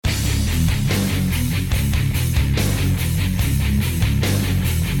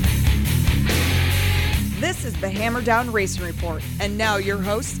Hammer Down Racing Report. And now your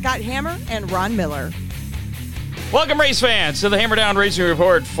hosts, Scott Hammer and Ron Miller. Welcome, race fans, to the Hammer Down Racing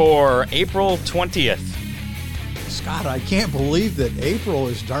Report for April 20th. Scott, I can't believe that April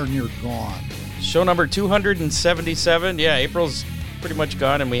is darn near gone. Show number 277. Yeah, April's pretty much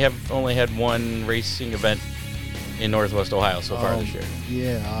gone, and we have only had one racing event in Northwest Ohio so far this year.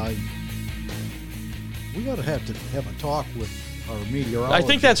 Yeah, we got to have a talk with our meteorologist. I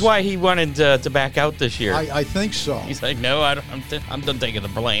think that's why he wanted to back out this year. I think so. He's like, no, I'm done taking the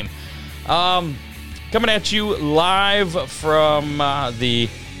blame. Coming at you live from the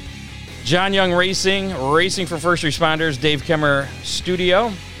John Young Racing for First Responders, Dave Kemmer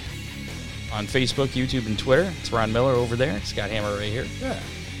studio on Facebook, YouTube, and Twitter. It's Ron Miller over there. Scott Hammer right here. Yeah.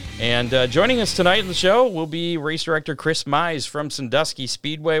 And joining us tonight in the show will be race director Chris Mize from Sandusky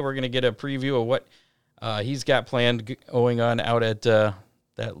Speedway. We're going to get a preview of what he's got planned going on out at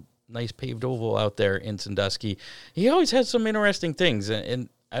that nice paved oval out there in Sandusky. He always has some interesting things, and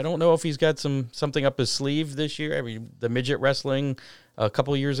I don't know if he's got something up his sleeve this year. I mean, the midget wrestling a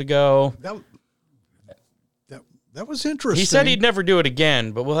couple years ago. That was interesting. He said he'd never do it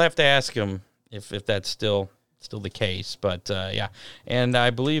again, but we'll have to ask him if that's still the case. But, yeah. And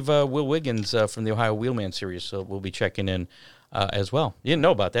I believe Will Wiggins from the Ohio Wheelman Series will be checking in as well. You didn't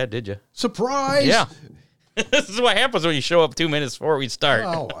know about that, did you? Surprise! Yeah. This is what happens when you show up 2 minutes before we start.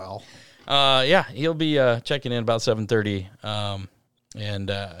 Oh, well. Yeah, he'll be checking in about 7:30.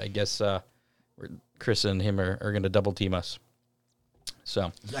 And I guess Chris and him are going to double team us.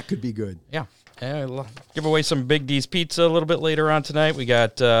 So that could be good. Yeah. We'll give away some Big D's pizza a little bit later on tonight. We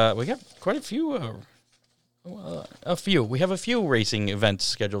got quite a few. We have a few racing events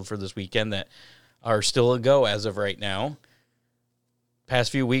scheduled for this weekend that are still a go as of right now.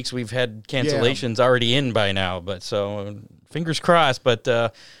 Past few weeks we've had cancellations already in by now, but so fingers crossed. But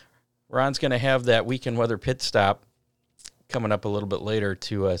Ron's going to have that weekend weather pit stop coming up a little bit later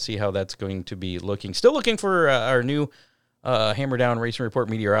to see how that's going to be looking. Still looking for our new Hammer Down Racing Report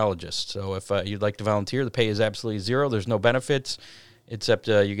meteorologist. So if you'd like to volunteer, the pay is absolutely zero. There's no benefits, except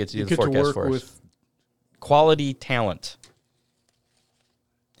you get to do the forecast for us. With quality talent.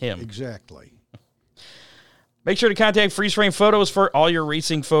 Him. Exactly. Make sure to contact Freeze Frame Photos for all your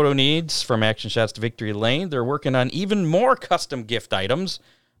racing photo needs, from action shots to victory lane. They're working on even more custom gift items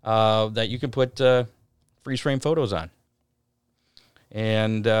that you can put freeze frame photos on.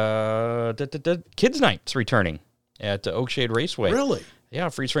 And Kids Night's returning at Oakshade Raceway. Really? Yeah,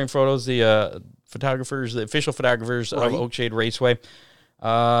 Freeze Frame Photos, the official photographers of Oakshade Raceway.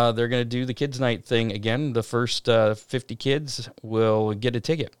 They're going to do the Kids Night thing again. The first 50 kids will get a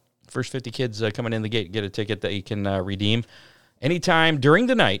ticket. First 50 kids coming in the gate get a ticket that you can redeem anytime during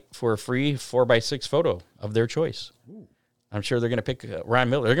the night for a free 4x6 photo of their choice. Ooh. I'm sure they're going to pick Ron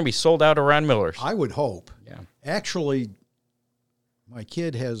Miller. They're going to be sold out of Ron Millers. I would hope. Yeah. Actually, my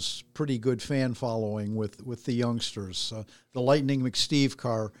kid has pretty good fan following with the youngsters. The Lightning McSteve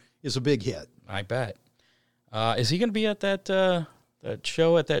car is a big hit. I bet. Is he going to be at that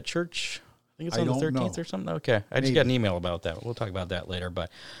show at that church? I think it's on the 13th or something. Okay. I just got an email about that. We'll talk about that later. But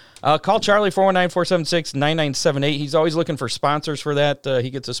call Charlie, 419-476-9978. He's always looking for sponsors for that.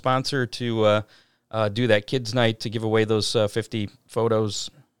 He gets a sponsor to do that Kids Night to give away those 50 photos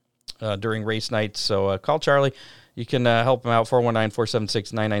during race nights. So call Charlie. You can help him out,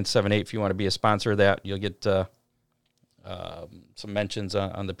 419-476-9978. If you want to be a sponsor of that, you'll get some mentions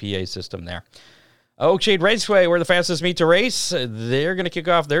on the PA system there. Oakshade Raceway, where the fastest meet to race. They're going to kick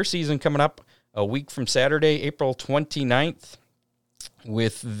off their season coming up a week from Saturday, April 29th,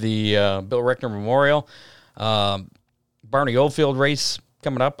 with the Bill Reckner Memorial. Barney Oldfield race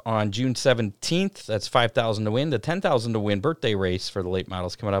coming up on June 17th. That's $5,000 to win. The $10,000 to win birthday race for the late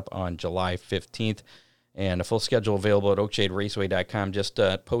models coming up on July 15th. And a full schedule available at oakshaderaceway.com. Just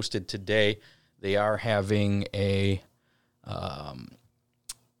posted today. They are having a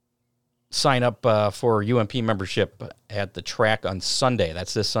sign up for UMP membership at the track on Sunday.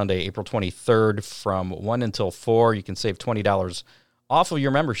 That's this Sunday, April 23rd from 1 until 4. You can save $20 off of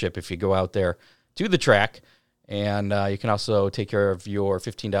your membership if you go out there to the track. And you can also take care of your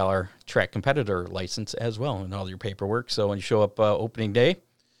 $15 track competitor license as well and all your paperwork. So when you show up opening day,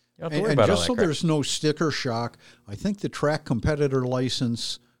 you don't have to worry about all that crap. There's no sticker shock, I think the track competitor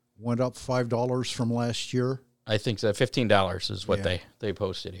license went up $5 from last year. I think so. $15 is what they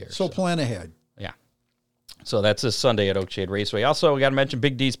posted here. So plan ahead. Yeah. So that's this Sunday at Oakshade Raceway. Also, we got to mention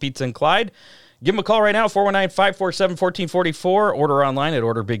Big D's Pizza in Clyde. Give them a call right now, 419-547-1444. Order online at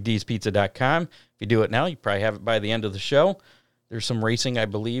orderbigdspizza.com. If you do it now, you probably have it by the end of the show. There's some racing, I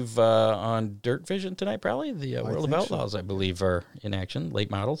believe, on Dirt Vision tonight, probably. The World of Outlaws, I believe, are in action, late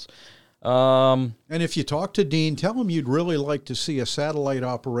models. And if you talk to Dean, tell him you'd really like to see a satellite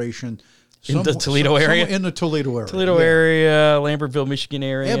operation in the Toledo area. In the Toledo area. Toledo area, Lambertville, Michigan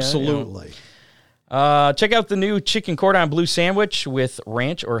area. Absolutely. Check out the new chicken cordon bleu sandwich with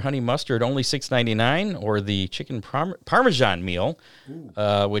ranch or honey mustard, only $6.99, or the chicken parmesan meal,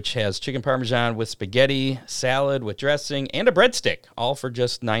 which has chicken parmesan with spaghetti, salad with dressing, and a breadstick, all for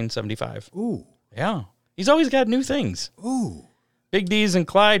just $9.75. Ooh. Yeah. He's always got new things. Ooh. Big D's and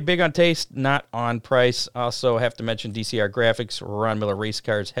Clyde, big on taste, not on price. Also have to mention DCR Graphics, Ron Miller Race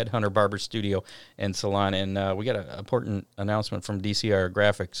Cars, Headhunter Barber Studio and Salon. And we got an important announcement from DCR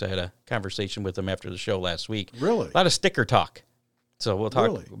Graphics. I had a conversation with them after the show last week. Really? A lot of sticker talk. So we'll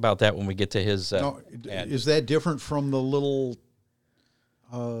talk about that when we get to his now, is that different from the little...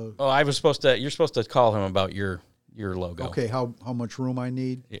 you're supposed to call him about your logo. Okay, how much room I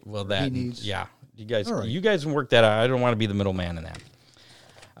need? He needs? Yeah. You guys can work that out. I don't want to be the middleman in that.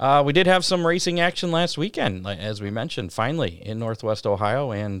 We did have some racing action last weekend, as we mentioned, finally, in Northwest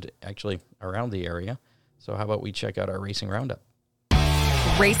Ohio and actually around the area. So how about we check out our racing roundup?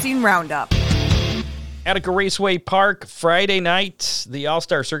 Racing Roundup. Attica Raceway Park, Friday night, the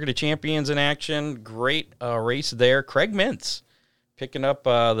All-Star Circuit of Champions in action. Great race there. Craig Mintz picking up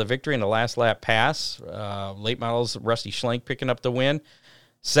the victory in the last lap pass. Late models, Rusty Schlenk picking up the win.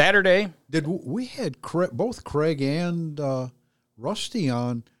 Saturday. We had both Craig and Rusty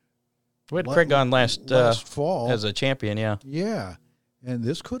on? We had Craig on last fall as a champion, yeah. Yeah, and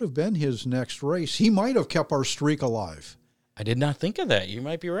this could have been his next race. He might have kept our streak alive. I did not think of that. You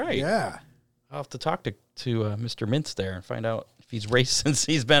might be right. Yeah. I'll have to talk to Mr. Mintz there and find out if he's raced since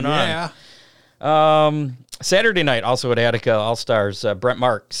he's been on. Saturday night, also at Attica All-Stars, Brent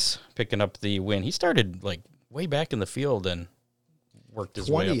Marks picking up the win. He started way back in the field and worked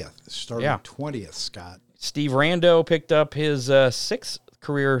his way up. 20th, Scott. Steve Rando picked up his sixth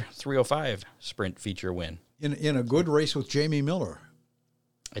career 305 sprint feature win. In a good race with Jamie Miller.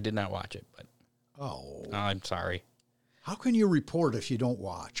 I did not watch it, but I'm sorry. How can you report if you don't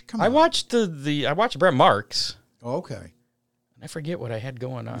watch? Come on. I watched I watched Brent Marks. Oh, okay. I forget what I had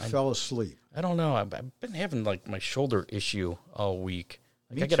going on. You fell asleep. I don't know. I've been having my shoulder issue all week.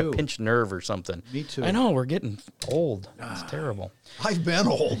 Me I got too. a pinched nerve or something. Me too. I know, we're getting old. It's terrible. I've been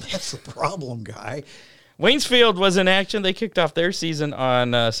old. That's the problem, guy. Waynesfield was in action. They kicked off their season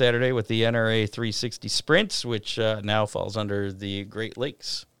on Saturday with the NRA 360 Sprints, which now falls under the Great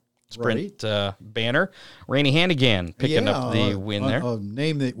Lakes Sprint banner. Rainey Hannigan picking up the win there. A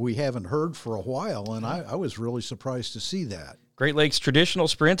name that we haven't heard for a while, and I was really surprised to see that. Great Lakes Traditional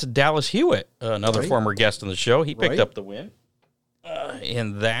Sprints, Dallas Hewitt, another former guest on the show. He picked up the win.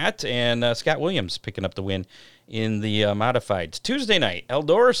 In that, and Scott Williams picking up the win in the modifieds. Tuesday night,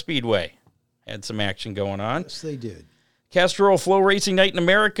 Eldora Speedway had some action going on. Yes, they did. Castrol Flow Racing Night in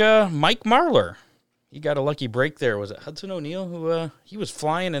America, Mike Marlar. He got a lucky break there. Was it Hudson O'Neill who he was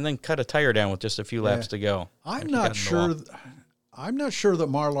flying and then cut a tire down with just a few laps to go? I'm not sure that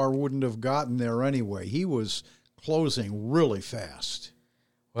Marlar wouldn't have gotten there anyway. He was closing really fast.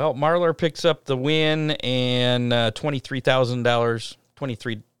 Well, Marlar picks up the win and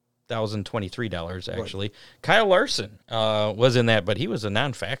 $23,023 actually. Right. Kyle Larson was in that, but he was a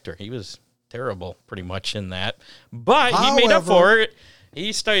non-factor. He was terrible pretty much in that. But he made up for it.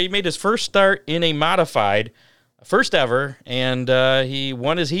 He made his first start in a modified, first ever, and he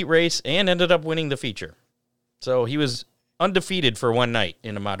won his heat race and ended up winning the feature. So he was undefeated for one night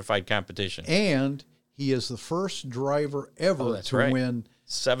in a modified competition. And he is the first driver ever to win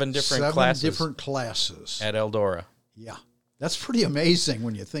seven different classes at Eldora. Yeah. That's pretty amazing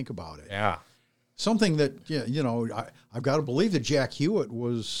when you think about it. Yeah. Something that, I've got to believe that Jack Hewitt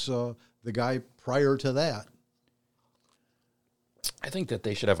was the guy prior to that. I think that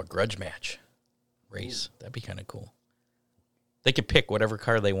they should have a grudge match race. That'd be kind of cool. They could pick whatever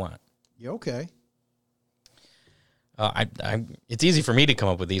car they want. Yeah, okay. It's easy for me to come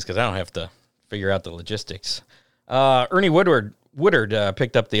up with these because I don't have to figure out the logistics. Ernie Woodward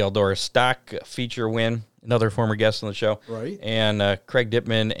picked up the Eldora stock feature win, another former guest on the show. Right. And Craig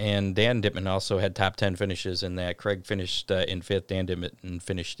Dittman and Dan Dittman also had top 10 finishes in that. Craig finished in 5th, Dan Dittman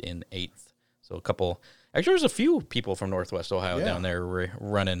finished in 8th. So actually there's a few people from Northwest Ohio down there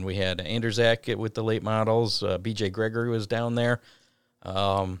running. We had Anderzak with the late models. BJ Gregory was down there.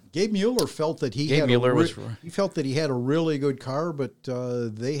 Gabe Mueller felt that he had a really good car, but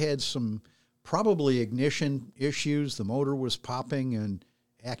they had some probably ignition issues. The motor was popping and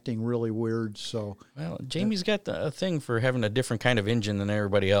acting really weird. So, well, Jamie's got a thing for having a different kind of engine than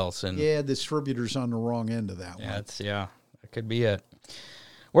everybody else, and the distributor's on the wrong end of that one. That could be it.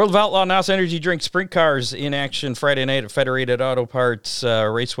 World of Outlaw NOS Energy Drink Sprint Cars in action Friday night at Federated Auto Parts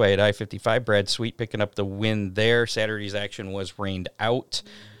Raceway at I-55. Brad Sweet picking up the win there. Saturday's action was rained out.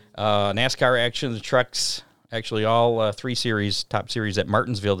 NASCAR action, the trucks, actually all top series at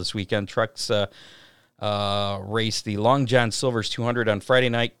Martinsville this weekend. Trucks raced the Long John Silver's 200 on Friday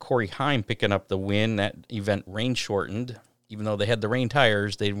night. Corey Heim picking up the win. That event rain shortened. Even though they had the rain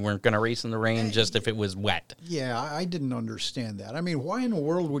tires, they weren't going to race in the rain just if it was wet. Yeah, I didn't understand that. I mean, why in the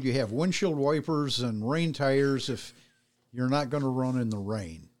world would you have windshield wipers and rain tires if you're not going to run in the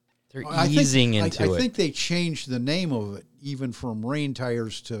rain? They're easing into it. I think they changed the name of it, even from rain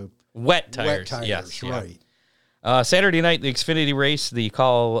tires to wet tires. Yes, right. Saturday night, the Xfinity race, the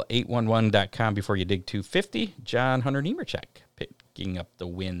call811.com before you dig 250. John Hunter Niemerchek picking up the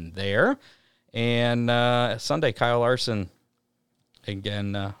win there. And Sunday, Kyle Larson,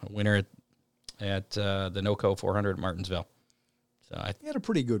 again, winner at the NOCO 400 at Martinsville. So he had a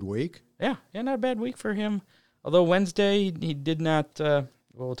pretty good week. Yeah, not a bad week for him. Although Wednesday, he did not,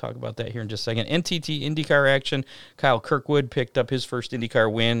 we'll talk about that here in just a second. NTT IndyCar action, Kyle Kirkwood picked up his first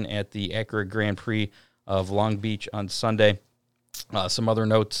IndyCar win at the Acura Grand Prix of Long Beach on Sunday. Some other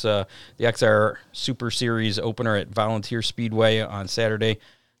notes, the XR Super Series opener at Volunteer Speedway on Saturday.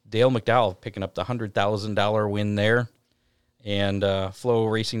 Dale McDowell picking up the $100,000 win there. And Flow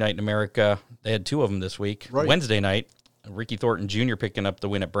Racing Night in America, they had two of them this week. Right. Wednesday night, Ricky Thornton Jr. picking up the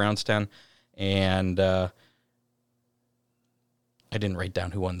win at Brownstown. And I didn't write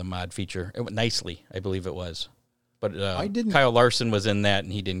down who won the mod feature. It went nicely, I believe it was. But Kyle Larson was in that,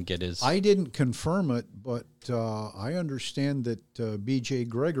 and he didn't get his. I didn't confirm it, but I understand that B.J.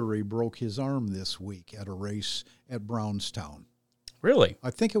 Gregory broke his arm this week at a race at Brownstown. Really? I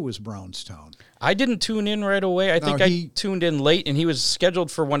think it was Brownstown. I didn't tune in right away. I think I tuned in late, and he was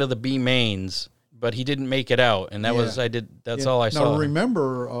scheduled for one of the B mains, but he didn't make it out, and that was that's all I saw. Now,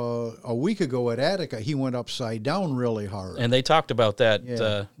 remember, a week ago at Attica, he went upside down really hard. And they talked about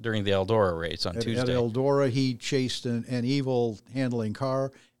that during the Eldora race on Tuesday. At Eldora, he chased an evil handling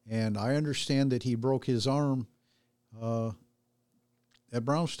car, and I understand that he broke his arm at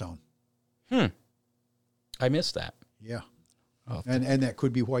Brownstown. I missed that. Yeah. Oh. And that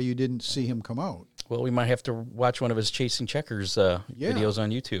could be why you didn't see him come out. Well, we might have to watch one of his Chasing Checkers videos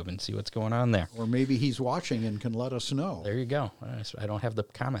on YouTube and see what's going on there. Or maybe he's watching and can let us know. There you go. I don't have the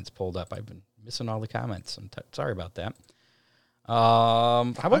comments pulled up. I've been missing all the comments. I'm sorry about that.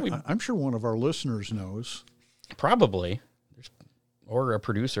 How about I'm sure one of our listeners knows. Probably. Or a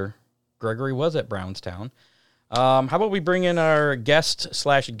producer. Gregory was at Brownstown. How about we bring in our guest.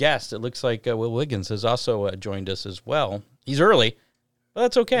 It looks like Will Wiggins has also joined us as well. He's early, but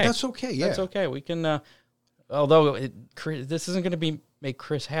that's okay. That's okay, yeah. That's okay. We can, although this isn't going to make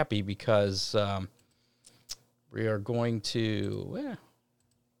Chris happy because we are going to,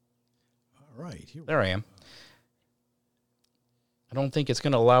 all right. There I am. I don't think it's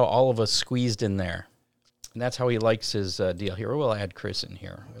going to allow all of us squeezed in there. And that's how he likes his deal. Here, we'll add Chris in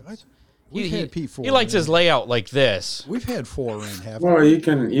here. We've had P4. He likes his layout like this. We've had 4 in, haven't we? Well,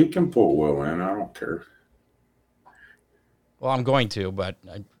 you can put Will in. I don't care. Well, I'm going to, but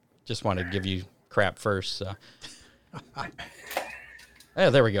I just want to give you crap first. So.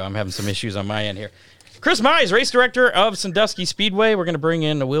 There we go. I'm having some issues on my end here. Chris Mize, race director of Sandusky Speedway. We're going to bring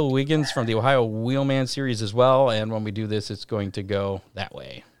in Will Wiggins from the Ohio Wheelman Series as well. And when we do this, it's going to go that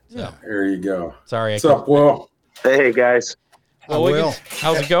way. So, there you go. Sorry. What's up, Will? Hey, guys. Well, Will,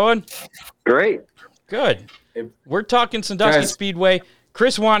 how's it going? Great. Good. We're talking Sandusky Speedway.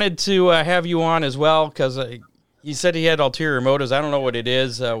 Chris wanted to have you on as well because he said he had ulterior motives. I don't know what it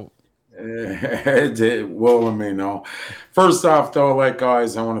is. Will, let me know. First off, though, like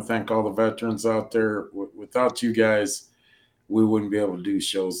always, I want to thank all the veterans out there. Without you guys, we wouldn't be able to do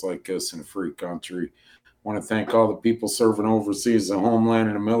shows like this in a free country. I want to thank all the people serving overseas, the homeland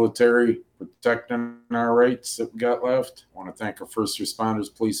and the military, protecting our rights that we got left. I want to thank our first responders,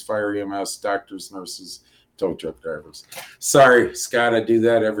 police, fire, EMS, doctors, nurses, tow truck drivers. Sorry, Scott, I do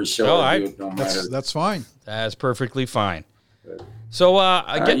that every show. No, I do it, no matter. That's fine. That's perfectly fine. So,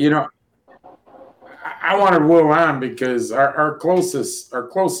 I wanted Will on because our closest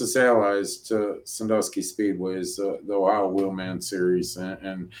allies to Sandusky Speedway is the Ohio Wheelman Series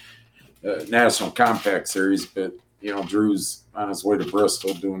and National Compact Series. But Drew's on his way to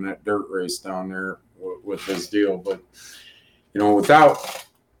Bristol doing that dirt race down there with his deal. But without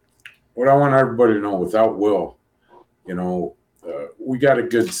what I want everybody to know, without Will, we got a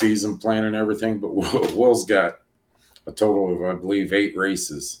good season plan and everything. But Will's got a total of, I believe, 8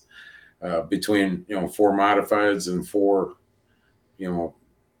 races. Between 4 modifieds and 4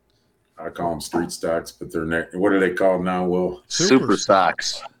 I call them street stocks, but they're what are they called now, Will? Super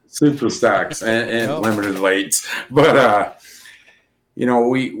stocks. Super stocks and limited lates. But,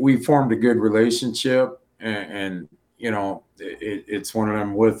 we formed a good relationship, and it's one of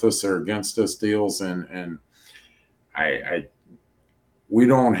them with us or against us deals. And we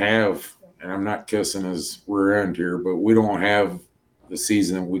don't have, and I'm not kissing his rear end here, but we don't have the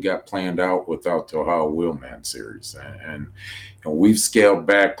season we got planned out without the Ohio Wheelman Series. And we've scaled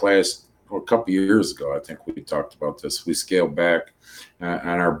back a couple of years ago. I think we talked about this. We scaled back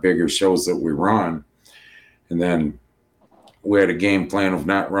on our bigger shows that we run. And then we had a game plan of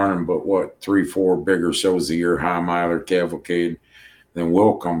not running but 3-4 bigger shows a year, High Miler, Cavalcade. Then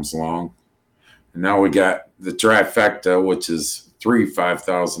Will comes along. And now we got the trifecta, which is 3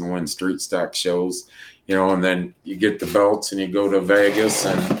 5,000 win street stock shows, and then you get the belts and you go to Vegas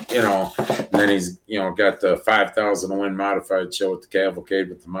and then he's, got the 5,000 win modified show at the Cavalcade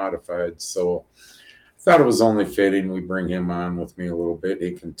with the modified. So I thought it was only fitting we bring him on with me a little bit.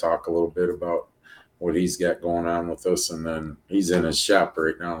 He can talk a little bit about what he's got going on with us. And then he's in his shop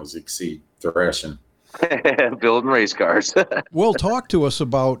right now, as you can see, thrashing. Building race cars. Will, talk to us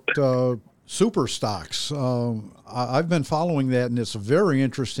about super stocks. I've been following that, and it's a very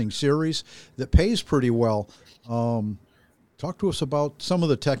interesting series that pays pretty well. Talk to us about some of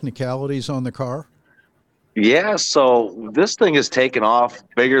the technicalities on the car. Yeah, so this thing has taken off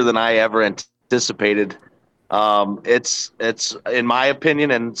bigger than I ever anticipated. It's in my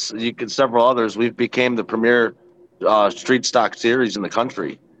opinion, and several others, we've became the premier street stock series in the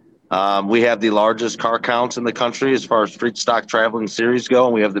country. We have the largest car counts in the country as far as street stock traveling series go,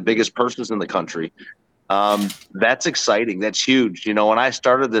 and we have the biggest purses in the country. That's exciting. That's huge. When I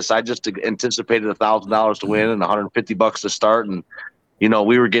started this, I just anticipated $1,000 to win and $150 to start. And,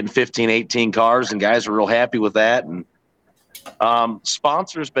 we were getting 15, 18 cars, and guys were real happy with that. And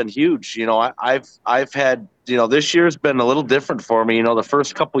sponsors been huge. I've had, this year's been a little different for me. The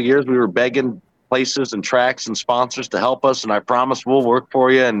first couple of years we were begging places and tracks and sponsors to help us, and I promise we'll work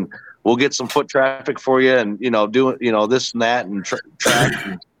for you and we'll get some foot traffic for you and do this and that and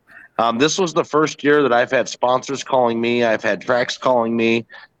track. This was the first year that I've had sponsors calling me. I've had tracks calling me,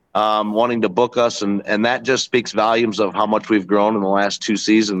 wanting to book us, and that just speaks volumes of how much we've grown in the last 2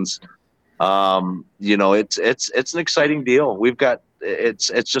 seasons. It's an exciting deal. We've got it's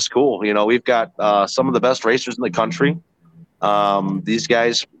just cool. We've got some of the best racers in the country. These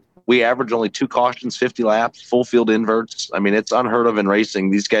guys, we average only 2 cautions, 50 laps, full field inverts. I mean, it's unheard of in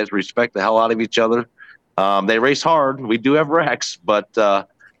racing. These guys respect the hell out of each other. They race hard. We do have wrecks, but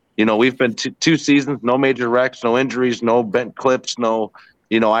we've been 2 seasons, no major wrecks, no injuries, no bent clips, no.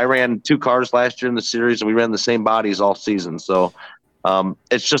 I ran 2 cars last year in the series, and we ran the same bodies all season. So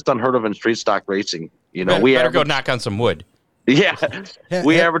it's just unheard of in street stock racing. We better go knock on some wood. Yeah,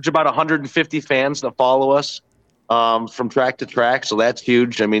 we average about 150 fans that follow us. From track to track, so that's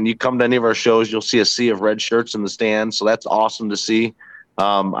huge. I mean, you come to any of our shows, you'll see a sea of red shirts in the stands, so that's awesome to see.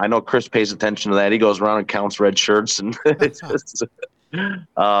 I know Chris pays attention to that. He goes around and counts red shirts and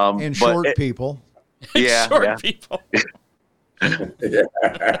and short people. Yeah, short people.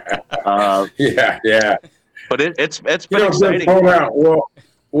 Yeah. But it's been exciting. Hold on.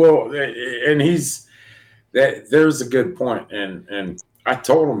 Well, and there's a good point, and I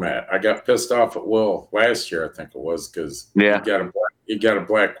told him that. I got pissed off at Will last year, I think it was, because he got a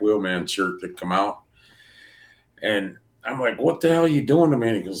black Wheelman shirt that come out. And I'm like, what the hell are you doing to me?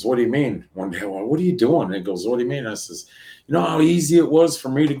 And he goes, what do you mean? One day, well, what are you doing? And he goes, what do you mean? I says, how easy it was for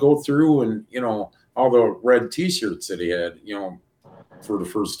me to go through and, all the red T-shirts that he had, for the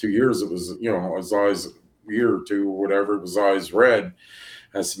first 2 years, it was, it was always a year or 2 or whatever. It was always red.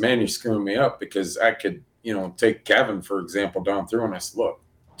 I said, man, you're screwing me up, because I could, take Kevin, for example, down through, and I said,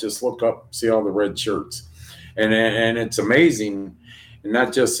 just look up, see all the red shirts. And it's amazing. And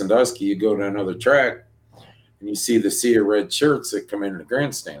not just Sandusky, you go to another track and you see the sea of red shirts that come into the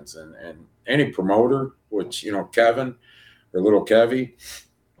grandstands, and any promoter, which, Kevin or little Kevy,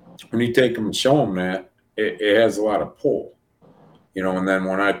 when you take them and show them that, it has a lot of pull, and then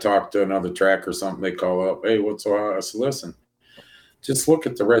when I talk to another track or something, they call up, hey, what's up? I said, listen, just look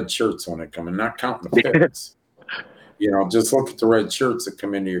at the red shirts when they come in, not counting the pits. Just look at the red shirts that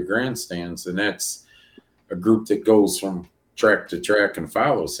come into your grandstands, and that's a group that goes from track to track and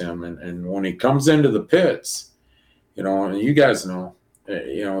follows him. And when he comes into the pits, and you guys know,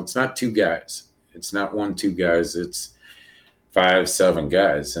 it's not 2 guys. It's not 1-2 guys. It's 5, 7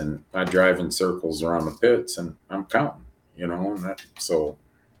 guys. And I drive in circles around the pits, and I'm counting, so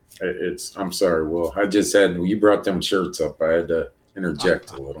I'm sorry, Will. You brought them shirts up. I had to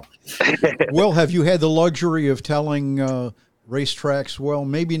interject a little. Will, have you had the luxury of telling racetracks? Well,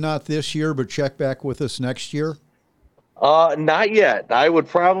 maybe not this year, but check back with us next year. Not yet. I would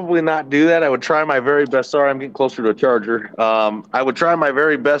probably not do that. I would try my very best. Sorry, I'm getting closer to a charger. I would try my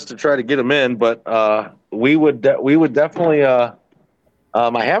very best to try to get them in, but we would definitely. I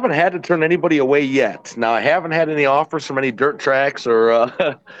haven't had to turn anybody away yet. Now, I haven't had any offers from any dirt tracks or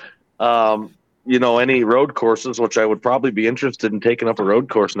any road courses, which I would probably be interested in taking up a road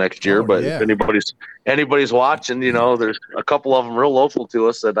course next year. But if anybody's watching, there's a couple of them real local to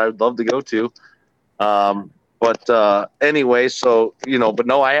us that I'd love to go to. But anyway, so, but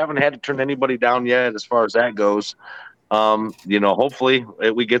no, I haven't had to turn anybody down yet as far as that goes. Hopefully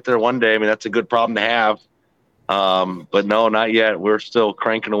we get there one day. I mean, that's a good problem to have. But no, not yet. We're still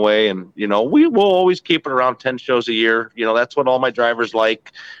cranking away, and, we will always keep it around 10 shows a year. That's what all my drivers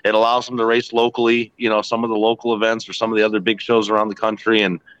like. It allows them to race locally, some of the local events or some of the other big shows around the country,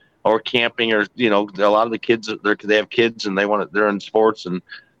 or camping, or, a lot of the kids, they have kids and they're in sports. And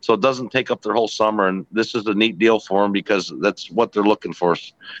so it doesn't take up their whole summer. And this is a neat deal for them because that's what they're looking for.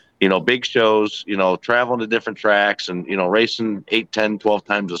 Big shows, traveling to different tracks and, racing 8, 10, 12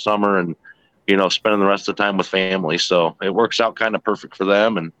 times a summer and, spending the rest of the time with family. So it works out kind of perfect for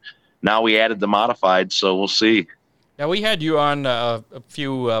them. And now we added the modified, so we'll see. Yeah, we had you on a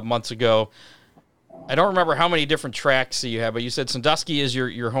few months ago. I don't remember how many different tracks that you have, but you said Sandusky is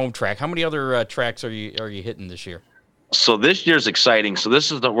your home track. How many other tracks are you hitting this year? So this year's exciting. So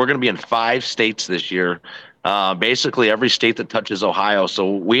we're going to be in 5 states this year. Basically every state that touches Ohio.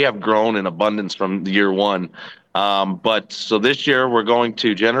 So we have grown in abundance from year one. But so this year we're going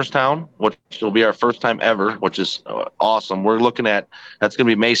to Jennerstown, which will be our first time ever, which is awesome. That's going to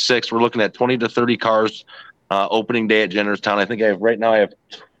be May 6th. We're looking at 20 to 30 cars, opening day at Jennerstown. I think right now I have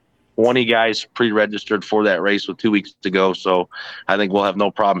 20 guys pre-registered for that race with 2 weeks to go. So I think we'll have no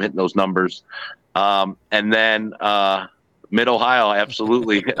problem hitting those numbers. And then, Mid-Ohio,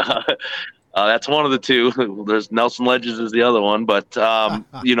 absolutely. That's one of the two. There's Nelson Ledges is the other one, but,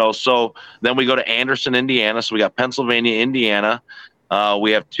 so then we go to Anderson, Indiana. So we got Pennsylvania, Indiana.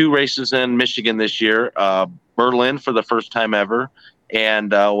 We have 2 races in Michigan this year, Berlin for the first time ever,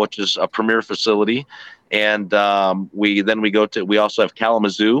 and, which is a premier facility. And, we also have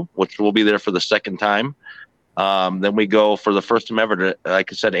Kalamazoo, which will be there for the second time. Then we go for the first time ever to,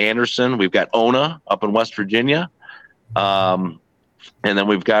 like I said, Anderson. We've got Ona up in West Virginia. And then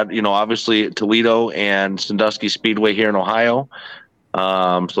we've got, obviously Toledo and Sandusky Speedway here in Ohio.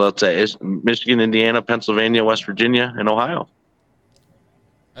 So that's it. Michigan, Indiana, Pennsylvania, West Virginia, and Ohio.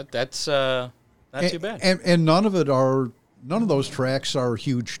 That's not too bad. And none of those tracks are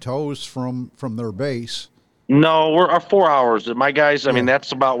huge tows from their base. No, we're 4 hours. My guys, I mean,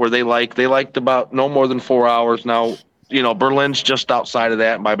 that's about where they liked about no more than 4 hours. Now, Berlin's just outside of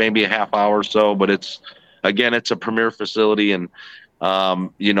that by maybe a half hour or so, but it's a premier facility. And,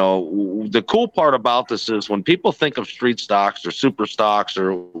 the cool part about this is when people think of street stocks or super stocks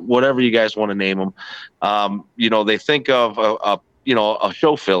or whatever you guys want to name them, they think of a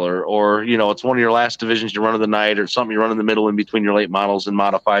show filler, or, it's one of your last divisions you run of the night, or something you run in the middle in between your late models and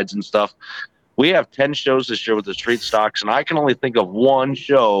modifieds and stuff. We have 10 shows this year with the street stocks, and I can only think of one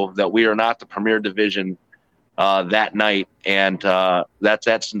show that we are not the premier division that night, and that's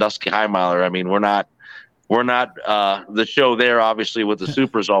at Sandusky High Miler. I mean, we're not the show there, obviously, with the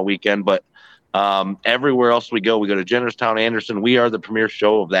supers all weekend, but everywhere else we go to Jennerstown, Anderson. We are the premier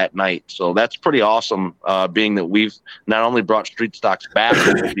show of that night, so that's pretty awesome. Being that we've not only brought street stocks back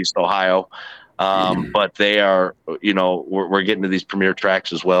to Northeast Ohio, but they are, we're getting to these premier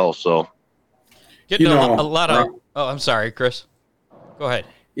tracks as well. So. Getting a lot of. Oh, I'm sorry, Chris. Go ahead.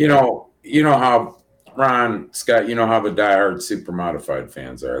 You know how Ron, Scott. How the diehard super modified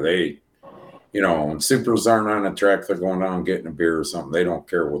fans are. They, when supers aren't on the track, they're going down getting a beer or something. They don't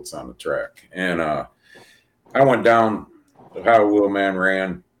care what's on the track. And I went down to how Wheelman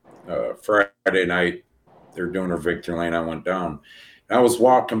ran Friday night. They're doing their victory lane. I went down. I was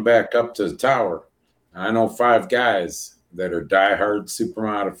walking back up to the tower. I know 5 guys that are diehard super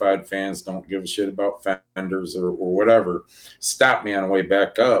modified fans, don't give a shit about fenders or whatever, stopped me on the way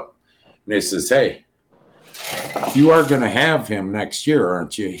back up. And they says, hey, you are going to have him next year,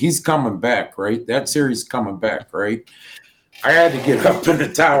 aren't you? He's coming back, right? That series coming back, right? I had to get up in the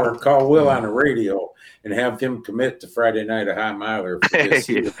tower, call Will on the radio, and have him commit to Friday night a High Miler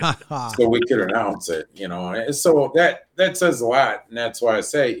so we could announce it, And so that says a lot, and that's why I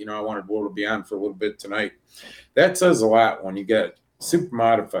say, I wanted Will to be on for a little bit tonight. That says a lot when you get super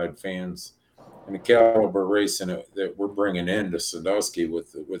modified fans and the caliber racing that we're bringing into Sandusky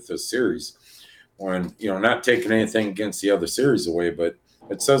with this series. When, not taking anything against the other series away, but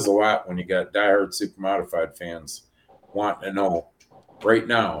it says a lot when you got diehard super modified fans wanting to know right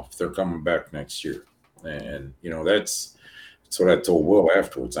now if they're coming back next year. And, you know, that's what I told Will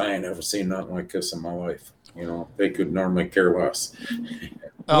afterwards. I ain't ever seen nothing like this in my life. You know, they could normally care less.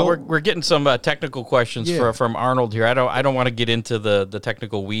 We're getting some technical questions from Arnold here. I don't want to get into the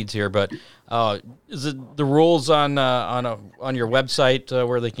technical weeds here, but is it the rules on your website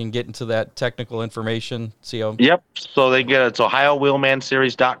where they can get into that technical information? Yep. So they get it's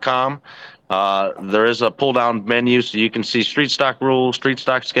OhioWheelmanSeries.com. There is a pull down menu, so you can see street stock rules, street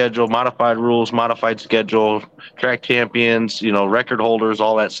stock schedule, modified rules, modified schedule, track champions, you know, record holders,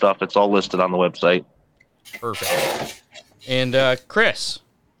 all that stuff. It's all listed on the website. Perfect. And Chris.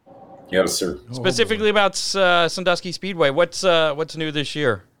 Yes, sir. Specifically about Sandusky Speedway, what's new this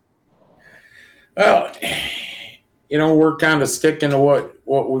year? Well, you know, we're kind of sticking to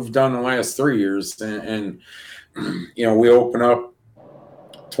what we've done the last 3 years, and you know, we open up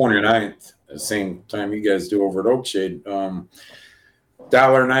 29th at the same time you guys do over at Oakshade.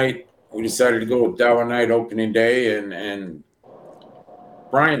 Dollar Night, we decided to go with Dollar Night opening day, and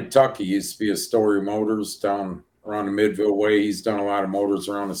Brian Tuckey used to be a Story Motors down around the Midville way. He's done a lot of motors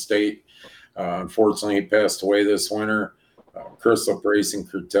around the state. Unfortunately, he passed away this winter. Crystal Racing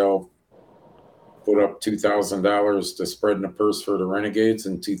Curtel put up $2,000 to spread in the purse for the Renegades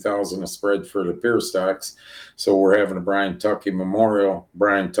and $2,000 to spread for the Pure Stocks. So we're having a Brian Tuckey Memorial,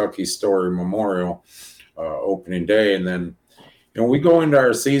 Brian Tuckey Story Memorial opening day. And then, you know, we go into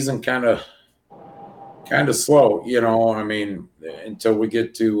our season kind of slow, you know, I mean, until we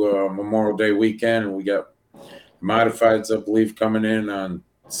get to Memorial Day weekend, and we got modifieds, I believe, coming in on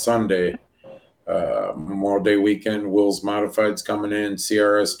Sunday. Memorial Day weekend, Will's Modifieds coming in,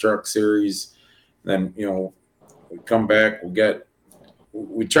 CRS Truck Series. Then, you know, we come back,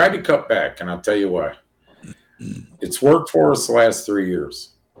 we tried to cut back, and I'll tell you why. It's worked for us the last 3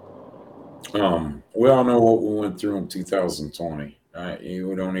 years. We all know what we went through in 2020.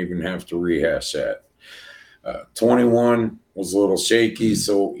 We don't even have to rehash that. 21 was a little shaky,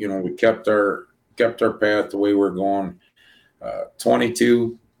 so, you know, we kept our path the way we're going.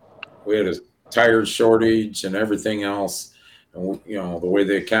 22, we had a tire shortage and everything else, and you know, the way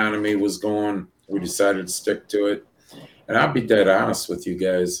the economy was going, we decided to stick to it. And I'll be dead honest with you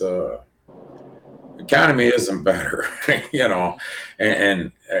guys, economy isn't better, you know,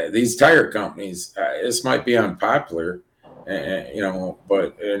 and these tire companies, this might be unpopular, you know,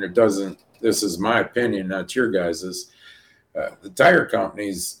 but it doesn't. This is my opinion, not your guys's. The tire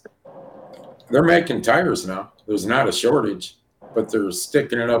companies, they're making tires now. There's not a shortage, but they're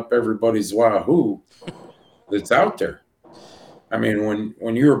sticking it up everybody's wahoo that's out there. I mean,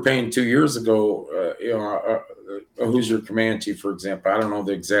 when you were paying 2 years ago, you know, a Hoosier Comanche, for example, I don't know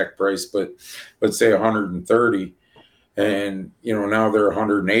the exact price, but let's say 130, and you know, now they're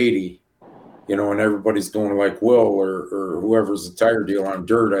 180. You know, and everybody's going like Will or whoever's a tire deal on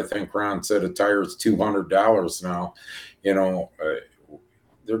dirt. I think Ron said a tire is $200 now. You know,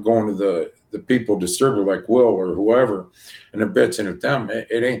 they're going to the people distributor like Will or whoever, and they're bitching at them.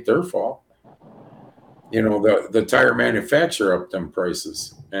 It ain't their fault. You know, the tire manufacturer upped them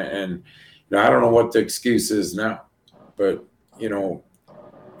prices, and you know, I don't know what the excuse is now, but you know,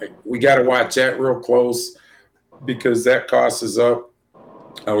 we got to watch that real close because that cost is up.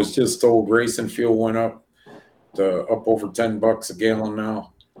 I was just told racing fuel went up to up over $10 a gallon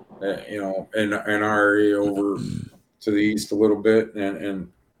now, you know, in our area over to the east a little bit.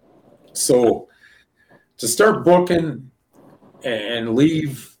 And so to start booking and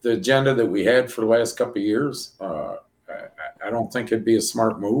leave the agenda that we had for the last couple of years, I don't think it'd be a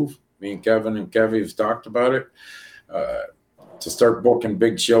smart move. Me and Kevin and Kevy have talked about it. To start booking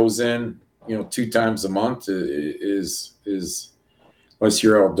big shows in, you know, 2 times a month is unless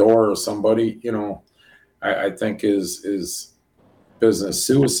you're outdoor or somebody, you know, I think is business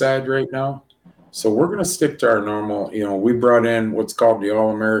suicide right now. So we're going to stick to our normal, you know, we brought in what's called the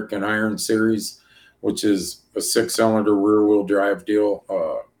All-American Iron Series, which is a 6-cylinder rear-wheel drive deal.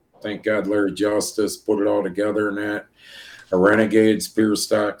 Thank God Larry Justice put it all together in that. A Renegades, Pure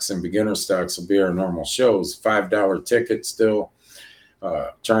Stocks, and Beginner Stocks will be our normal shows. $5 ticket still.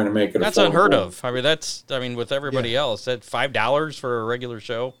 Trying to make it. That's unheard of. I mean, with everybody else, that $5 for a regular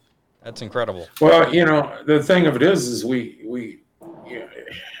show, that's incredible. Well, you know, the thing of it is we you know,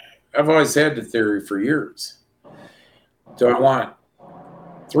 I've always had the theory for years. Do I want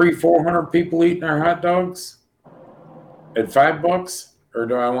 300-400 people eating our hot dogs at $5, or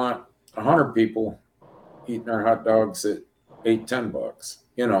do I want 100 people eating our hot dogs at $8-10?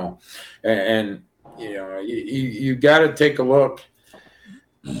 You know, and you know, you got to take a look.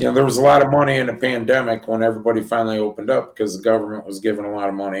 You know, there was a lot of money in the pandemic when everybody finally opened up because the government was giving a lot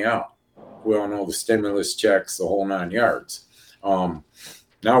of money out. we all know the stimulus checks, the whole 9 yards. Now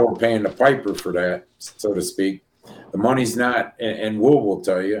we're paying the piper for that, so to speak. The money's not, and will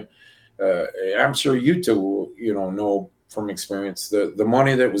tell you. I'm sure you two will, know from experience the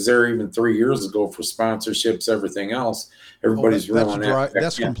money that was there even 3 years ago for sponsorships, everything else. Everybody's reeling that.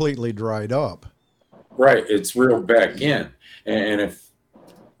 That's completely dried up. Right, it's reeled back in, and if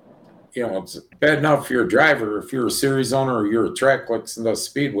it's bad enough if you're a driver, if you're a series owner, or you're a track like Sandusky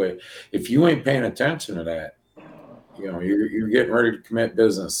Speedway, if you ain't paying attention to that, you're getting ready to commit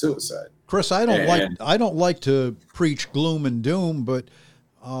business suicide. Chris, I don't like to preach gloom and doom, but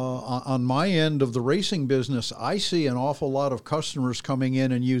on my end of the racing business, I see an awful lot of customers coming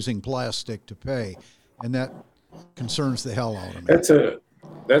in and using plastic to pay, and that concerns the hell out of me.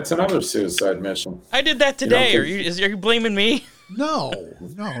 That's another suicide mission. I did that today. Are you blaming me? No.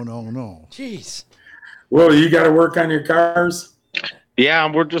 Jeez. Well, you got to work on your cars. Yeah,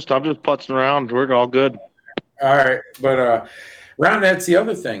 I'm just putzing around. We're all good. All right, but Ron, that's the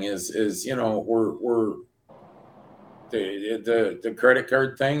other thing is we're the credit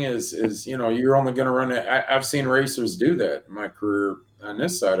card thing is you're only going to run it. I've seen racers do that in my career on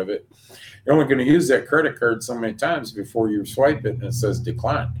this side of it. You're only going to use that credit card so many times before you swipe it and it says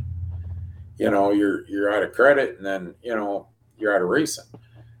declined. You're out of credit, and then you're out of racing.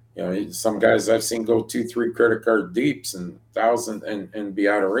 Some guys I've seen go 2-3 credit card deeps and thousands and be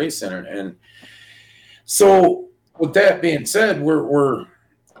out of racing. And so with that being said, we're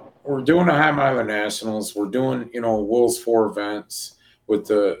doing the High Miler Nationals. We're doing Will's 4 events with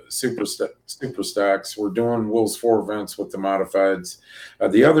the super stocks. We're doing Will's 4 events with the modifieds.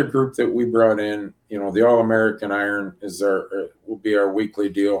 The other group that we brought in, the All American Iron will be our weekly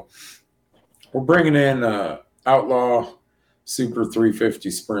deal. We're bringing in Outlaw Super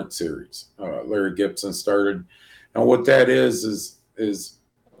 350 Sprint Series. Larry Gibson started, and what that is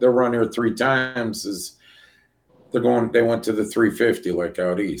they'll run here 3 times. They went to the 350 like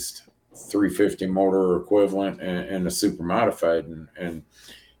out east, 350 motor equivalent and a super modified, and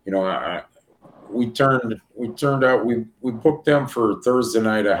we booked them for Thursday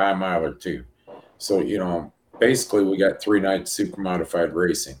night at High Miler too. So basically we got 3 nights super modified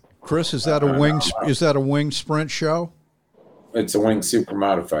racing. Chris, is that a wing sprint show? It's a wing super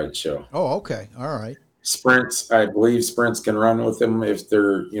modified show. Oh, okay, all right. Sprints, I believe sprints can run with them if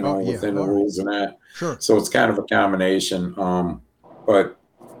they're within the rules and that. Sure. So it's kind of a combination. But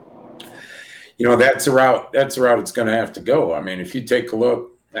that's the route it's going to have to go. I mean, if you take a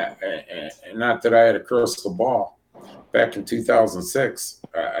look, and not that I had a crystal ball, back in 2006,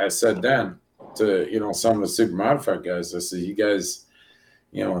 I said then to some of the super modified guys, I said, you guys,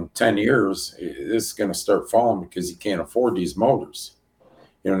 in 10 years, this is going to start falling because you can't afford these motors.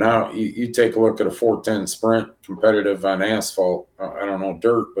 Now you take a look at a 410 Sprint competitive on asphalt. I don't know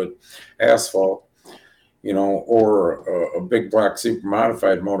dirt, but asphalt, or a big black super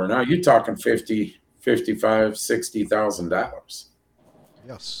modified motor. Now you're talking $50,000, $55,000, $60,000.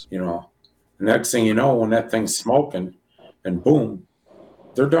 Yes. The next thing you know, when that thing's smoking, and boom,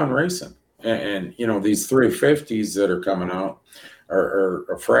 they're done racing. And these 350s that are coming out are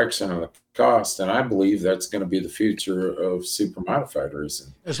a fraction of the cost, and I believe that's going to be the future of super modified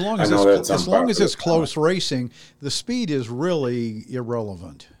racing. As long as it's close racing, the speed is really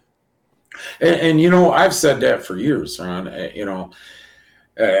irrelevant. And I've said that for years, Ron.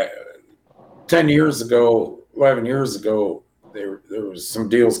 10 years ago, 11 years ago, there was some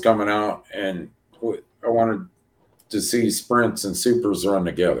deals coming out, and I wanted to see sprints and supers run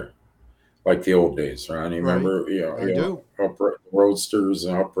together, like the old days, Ron. You remember, I do. Roadsters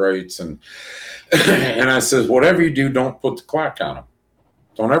and uprights, and I said, whatever you do, don't put the clock on them.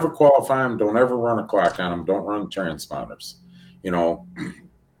 Don't ever qualify them. Don't ever run a clock on them. Don't run transponders.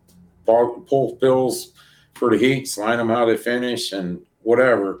 Pull bills for the heats, line them how they finish, and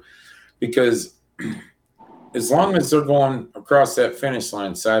whatever, because as long as they're going across that finish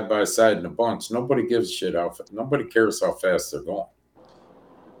line side by side in a bunch, nobody gives a shit out. Nobody cares how fast they're going.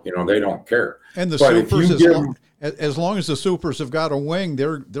 They don't care. And the supers, as long as the supers have got a wing,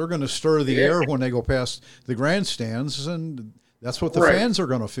 they're going to stir the air when they go past the grandstands, and that's what the fans are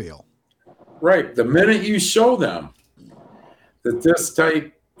going to feel. Right. The minute you show them that this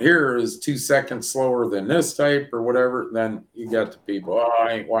type here is 2 seconds slower than this type or whatever, then you got the people,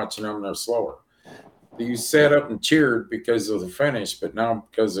 I ain't watching them, they're slower. You sat up and cheered because of the finish, but now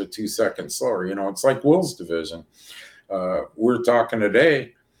because they're 2 seconds slower. It's like Will's division. We're talking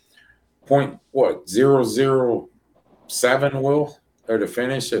today, 0.007 Will or to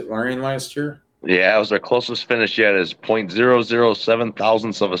finish at Lorraine last year. Yeah, it was our closest finish yet. Is 0.007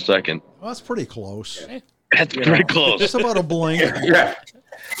 thousandths of a second. Well, that's pretty close. That's pretty close. It's about a blink. Yeah.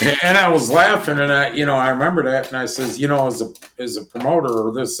 And I was laughing, and I remember that, and I says, as a promoter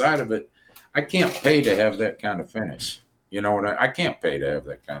or this side of it, I can't pay to have that kind of finish. I can't pay to have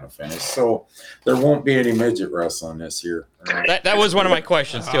that kind of finish. So there won't be any midget wrestling this year. That was one of my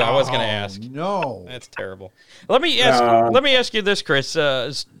questions too. I was going to ask. No, that's terrible. Let me ask you this, Chris.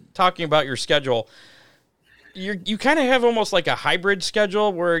 Talking about your schedule, you kind of have almost like a hybrid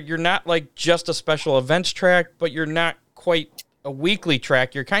schedule where you're not like just a special events track, but you're not quite a weekly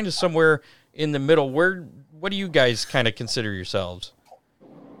track. You're kind of somewhere in the middle. What do you guys kind of consider yourselves?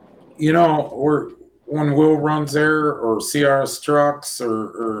 When Will runs there, or CRS trucks,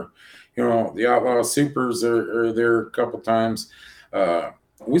 or the Outlaw Supers are there a couple times,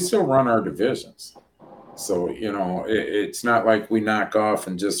 we still run our divisions. So it's not like we knock off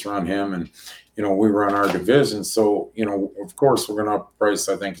and just run him, and we run our division. So of course we're going to up the price.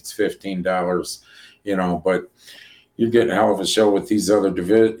 I think it's $15. But you're getting a hell of a show with these other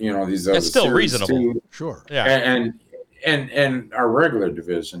these other. It's still reasonable. Too. Sure. Yeah. And our regular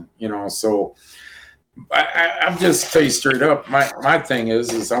division. So I'm just tell you straight up. My thing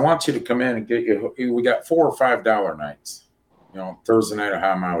is I want you to come in and get you. We got $4 or $5 nights. Thursday night of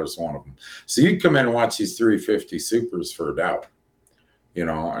High Mile is one of them. So you come in and watch these 350 supers for $1. And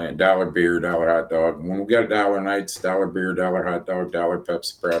 $1 beer, $1 hot dog. When we got $1 nights, $1 beer, $1 hot dog, $1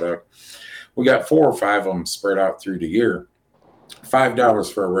 Pepsi product. We got 4 or 5 of them spread out through the year.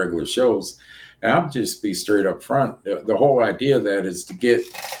 $5 for our regular shows. And I'll just be straight up front. The whole idea of that is to get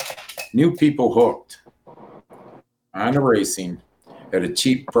new people hooked on the racing at a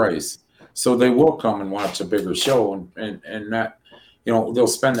cheap price. So they will come and watch a bigger show and not, they'll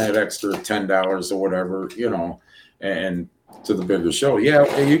spend that extra $10 or whatever, and to the bigger show.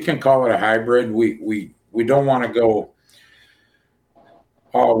 Yeah, you can call it a hybrid. We don't want to go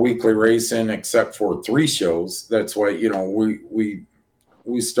all weekly racing except for 3 shows. That's why,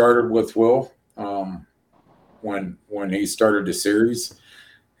 we started with Will when he started the series.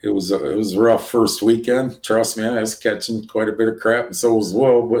 It was a rough first weekend. Trust me, I was catching quite a bit of crap, and so was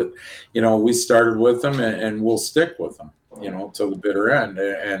Will. But we started with him, and we'll stick with him, till the bitter end.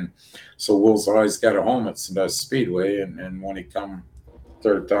 And so Will's always got a home at Sandusky Speedway. And when he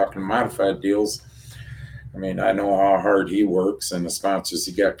started talking modified deals, I mean, I know how hard he works, and the sponsors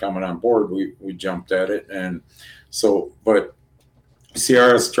he got coming on board. We jumped at it, and so. But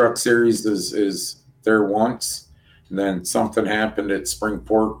CRS Truck Series is there once. And then something happened at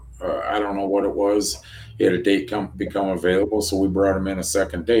Springport. I don't know what it was. He had a date become available, so we brought him in a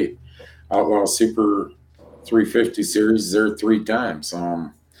second date. Outlaw Super 350 Series there 3 times.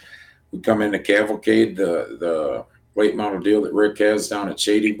 We come into Cavalcade, the late model deal that Rick has down at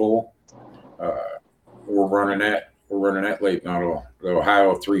Shady Bowl. We're running that late model, the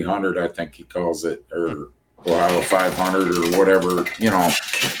Ohio 300, I think he calls it, or Ohio 500 or whatever,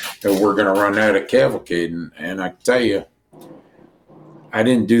 and we're going to run that at Cavalcade. And I tell you, I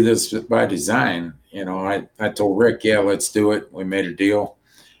didn't do this by design. I told Rick, yeah, let's do it. We made a deal.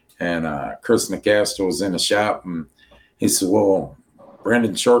 And Chris Nicastro was in the shop, and he said, well,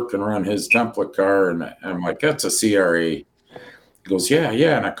 Brendan Short can run his template car. And I'm like, that's a CRE. He goes, yeah.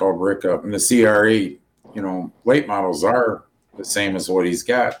 And I called Rick up. And the CRE, late models are the same as what he's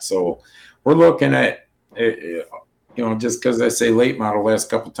got. So we're looking at, just because I say late model, last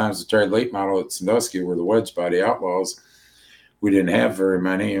couple of times I tried late model at Sandusky were the wedge body Outlaws. We didn't have very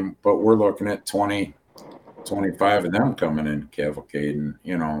many, but we're looking at 20, 25 of them coming in Cavalcade. And,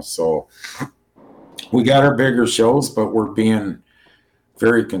 so we got our bigger shows, but we're being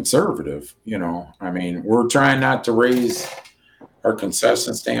very conservative. I mean, we're trying not to raise our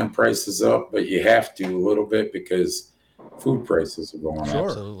concession stand prices up, but you have to a little bit because food prices are going up.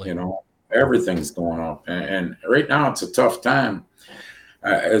 Absolutely. Everything's going up, and right now it's a tough time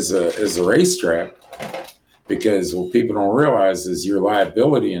as a racetrack, because what people don't realize is your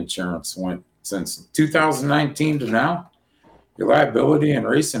liability insurance went since 2019 to now. Your liability and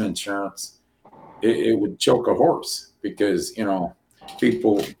racing insurance, it would choke a horse, because COVID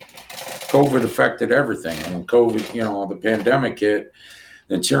affected everything, and when COVID, the pandemic hit,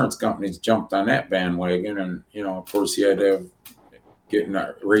 the insurance companies jumped on that bandwagon, and of course you had to have getting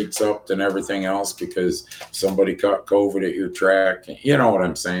rates up and everything else because somebody caught COVID at your track. You know what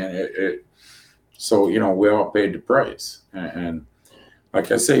I'm saying? So, we all paid the price. And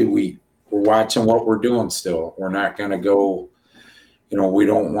like I say, we're watching what we're doing still. We're not going to go, we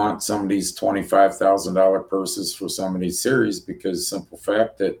don't want some of these $25,000 purses for some of these series, because simple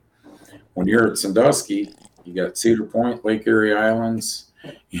fact that when you're at Sandusky, you got Cedar Point, Lake Erie Islands.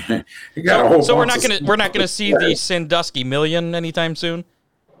 You got a whole so we're not gonna see the Sandusky Million anytime soon?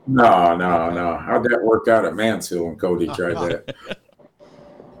 No. How'd that work out at Mansfield when Cody tried that?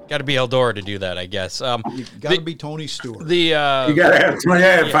 Got to be Eldora to do that, I guess. You got to be Tony Stewart. You got to have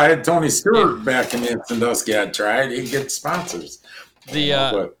if I had Tony Stewart back in Sandusky, I'd try it. He'd get sponsors.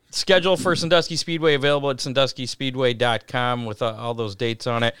 The schedule for Sandusky Speedway available at sanduskyspeedway.com with all those dates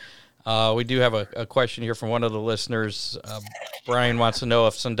on it. We do have a question here from one of the listeners. Brian wants to know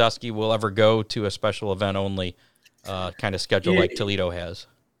if Sandusky will ever go to a special event only kind of schedule like Toledo has.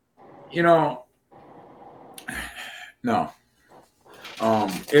 No.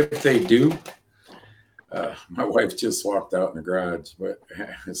 If they do, my wife just walked out in the garage, but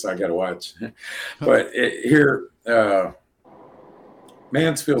so I got to watch. But here,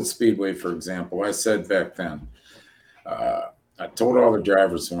 Mansfield Speedway, for example, I said back then, I told all the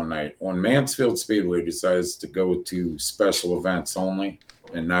drivers one night, when Mansfield Speedway decides to go to special events only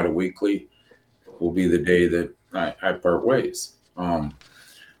and not a weekly, will be the day that I part ways.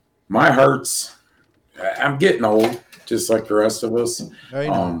 My heart's, I'm getting old, just like the rest of us.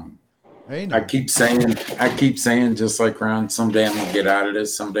 I keep saying, just like Ron, someday I'm gonna get out of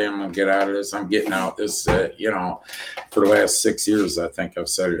this. Someday I'm gonna get out of this. I'm getting out this. For the last 6 years, I think I've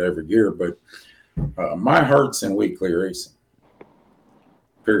said it every year. But my heart's in weekly racing.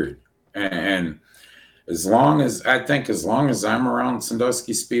 Period. And as long as I'm around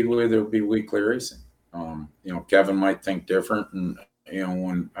Sandusky Speedway, there'll be weekly racing. Kevin might think different, and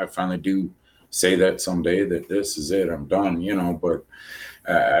when I finally do say that someday that this is it, I'm done. But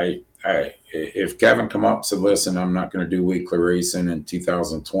if Kevin come up and said, listen, I'm not going to do weekly racing in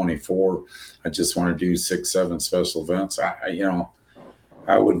 2024. I just want to do 6-7 special events.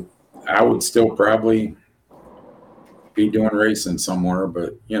 I would still probably be doing racing somewhere,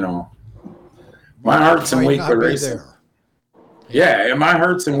 but my heart's in weekly racing. Yeah, my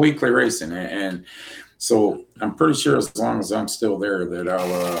heart's in weekly racing, and so I'm pretty sure as long as I'm still there that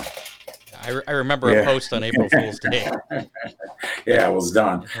I'll. I remember a post on April Fool's Day. Yeah, it was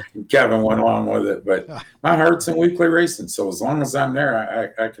done. Kevin went along with it, but my heart's in weekly racing. So as long as I'm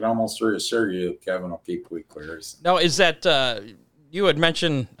there, I can almost reassure you Kevin will keep weekly racing. Now, is that you had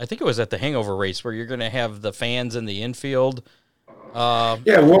mentioned? I think it was at the Hangover race where you're going to have the fans in the infield. What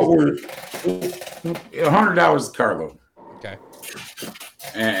we're $100 a carload. Okay.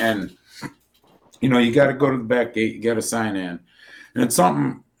 And you got to go to the back gate. You got to sign in, and it's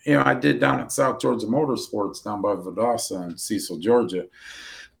something. I did down at South Georgia Motorsports down by Valdosta in Cecil, Georgia.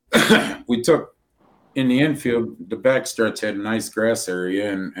 We took in the infield, the backstretch had a nice grass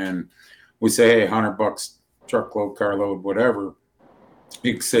area, and we say, hey, $100 truckload, carload, whatever.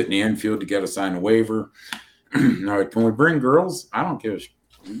 You can sit in the infield to get a sign a waiver. Can we bring girls? I don't give a shit.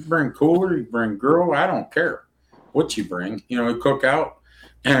 You bring cooler, you bring girl, I don't care what you bring. We cook out.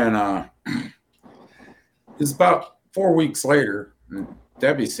 And it's about 4 weeks later,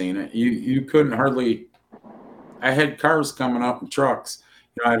 Debbie seen it. You couldn't hardly. I had cars coming up and trucks.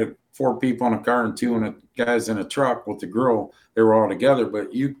 I had 4 people in a car and 2 guys in a truck with the girl. They were all together,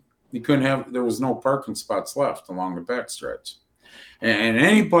 but you couldn't have. There was no parking spots left along the backstretch. And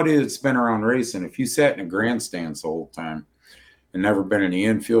anybody that's been around racing, if you sat in the grandstands the whole time and never been in the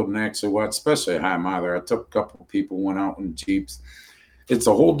infield and actually watched, especially at High Miler, I took a couple of people, went out in Jeeps. It's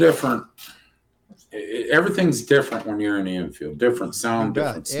a whole different. Everything's different when you're in the infield. Different sound,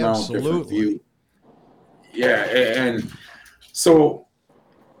 different smell, different view. Yeah, and so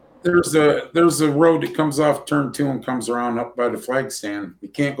there's a road that comes off turn 2 and comes around up by the flag stand. You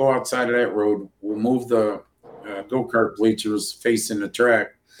can't go outside of that road. We'll move the go-kart bleachers facing the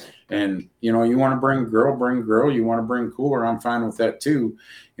track. And, you want to bring girl, bring girl. You want to bring cooler, I'm fine with that too.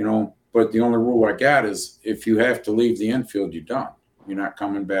 But the only rule I got is if you have to leave the infield, you're done. You're not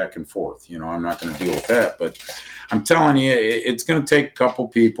coming back and forth. I'm not going to deal with that. But I'm telling you, it's going to take a couple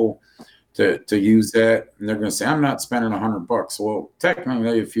people to use that. And they're going to say, I'm not spending $100. Well,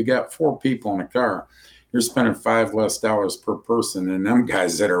 technically, if you got 4 people in a car, you're spending $5 less per person than them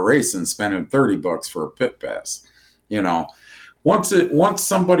guys that are racing spending $30 for a pit pass. Once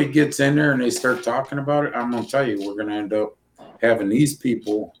somebody gets in there and they start talking about it, I'm going to tell you, we're going to end up having these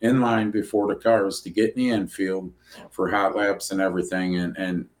people in line before the cars to get in the infield for hot laps and everything,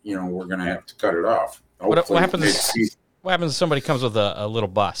 and we're going to have to cut it off. What happens? What happens if somebody comes with a little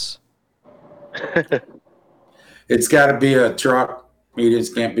bus? It's got to be a truck. It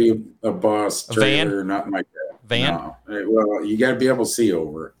just can't be a bus, trailer, nothing like that. Van? No. Well, you got to be able to see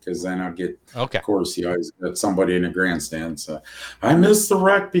over it, because then I'll get. Okay. Of course, you always got somebody in the grandstand. So I missed the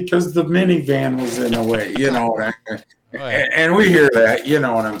wreck because the minivan was in the way. And we hear that, you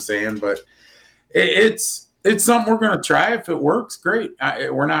know what I'm saying, but it's something we're going to try. If it works, great.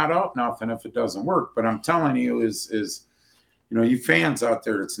 We're not out nothing if it doesn't work, but I'm telling you is you fans out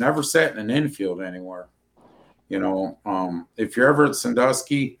there that's never sat in an infield anywhere, if you're ever at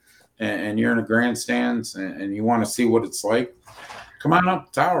Sandusky and you're in the grandstands and you want to see what it's like, come on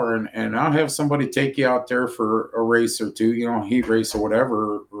up the tower and I'll have somebody take you out there for a race or two, heat race or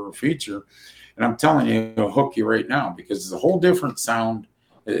whatever, or a feature. And I'm telling you, it'll hook you right now because it's a whole different sound.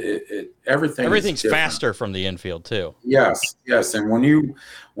 Everything's faster from the infield too. Yes. And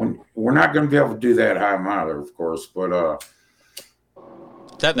when we're not going to be able to do that high miler, of course, but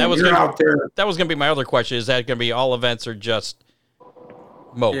that was out there. That was going to be my other question. Is that going to be all events or just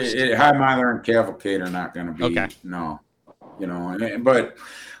most? High miler and cavalcade are not going to be. Okay. No, but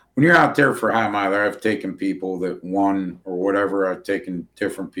when you're out there for high miler, I've taken people that won or whatever. I've taken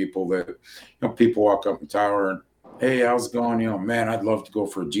different people that, people walk up in tower and, hey, how's it going? Man, I'd love to go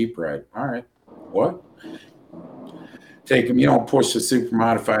for a Jeep ride. All right. What? Take them, push the super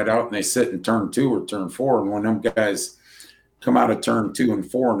modified out and they sit in turn 2 or turn 4. And when them guys come out of turn 2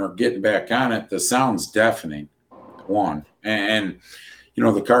 and 4 and they're getting back on it, the sound's deafening. One. And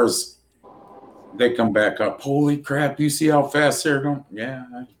the cars, they come back up. Holy crap. You see how fast they're going? Yeah.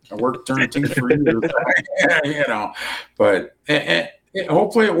 I worked turn 2 for years. But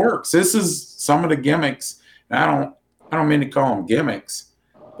hopefully it works. This is some of the gimmicks. I don't mean to call them gimmicks,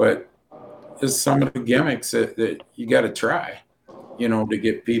 but it's some of the gimmicks that you got to try, to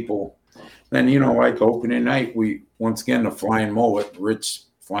get people. Then, like opening night, we, once again, the Flying Mullet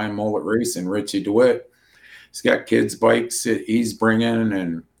Racing, Richie DeWitt. He's got kids' bikes that he's bringing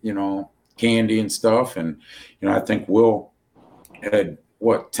and, candy and stuff. And, I think Will had,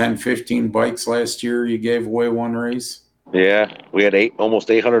 10, 15 bikes last year you gave away one race? Yeah, we had almost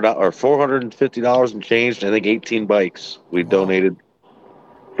 $800 or $450 and change. I think 18 bikes we donated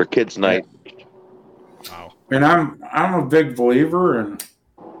for kids' night. Wow! And I'm a big believer,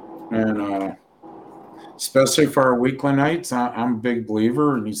 and especially for our weekly nights, I'm a big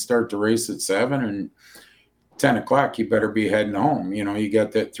believer. And you start the race at 7 and 10 o'clock, you better be heading home. You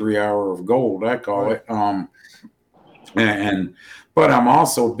got that 3 hour of gold, I call it. But I'm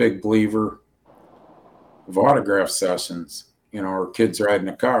also a big believer of autograph sessions, or kids riding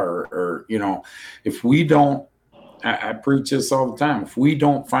a car, or if we don't, I preach this all the time, if we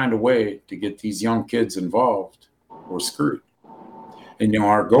don't find a way to get these young kids involved, we're screwed. And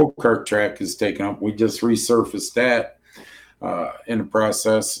our go-kart track is taken up. We just resurfaced that in the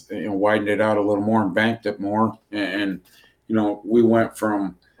process, widened it out a little more and banked it more, and we went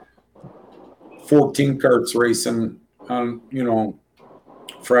from 14 karts racing on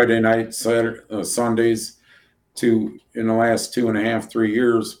Friday night, Saturday, Sundays, to in the last 2.5, 3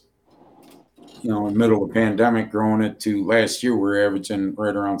 years, in the middle of the pandemic, growing it to last year, we're averaging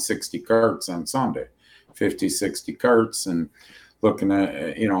right around 60 karts on Sunday, 50, 60 karts, and looking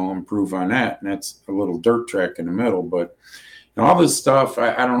at, improve on that. And that's a little dirt track in the middle. But all this stuff,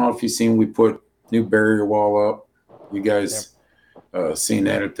 I don't know if you've seen, we put new barrier wall up. You guys seen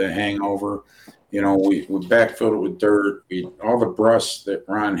that at the hangover. We backfilled it with dirt. All the brush that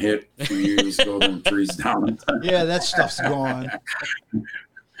Ron hit a few years ago, them trees down. Yeah, that stuff's gone.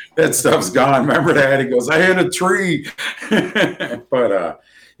 That stuff's gone. Remember that? He goes, I hit a tree. But,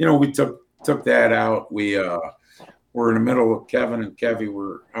 we took that out. We're in the middle of Kevin and Kevy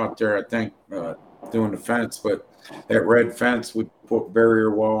were out there, I think, doing the fence. But that red fence, we put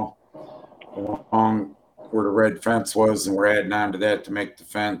barrier wall along where the red fence was, and we're adding on to that to make the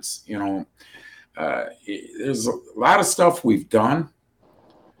fence, there's a lot of stuff we've done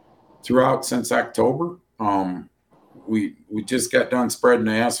throughout since October. We just got done spreading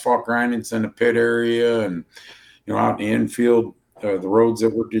the asphalt grindings in the pit area, and out in the infield, the roads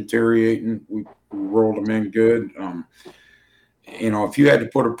that were deteriorating, we rolled them in good. If you had to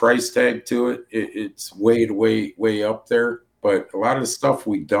put a price tag to it, it's way up there. But a lot of the stuff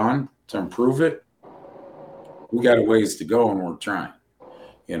we've done to improve it, we got a ways to go, and we're trying.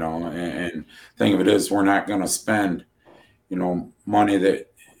 And thing of it is, we're not going to spend, money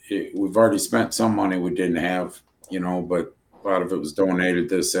that we've already spent some money we didn't have, but a lot of it was donated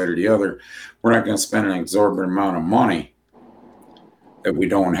this, that, or the other. We're not going to spend an exorbitant amount of money that we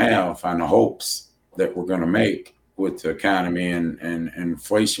don't have on the hopes that we're going to make with the economy and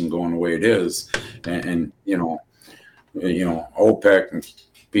inflation going the way it is. And OPEC and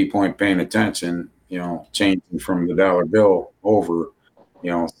people ain't paying attention, changing from the dollar bill over.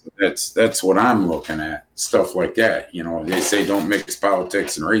 That's what I'm looking at, stuff like that. They say don't mix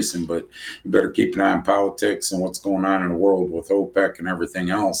politics and racing, but you better keep an eye on politics and what's going on in the world with OPEC and everything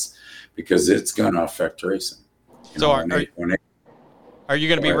else, because it's going to affect racing. Are you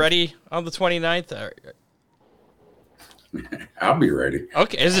going to be ready on the 29th? I'll be ready.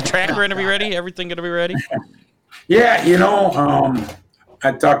 Okay. Is the track going to be ready? Everything going to be ready? Yeah,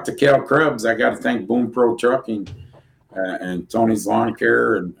 I talked to Cal Krebs. I got to thank Boom Pro Trucking and Tony's Lawn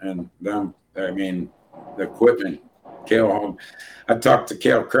Care and them. I mean, the equipment. Cal, I talked to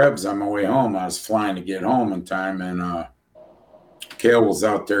Cal Krebs on my way home. I was flying to get home in time, and Cal was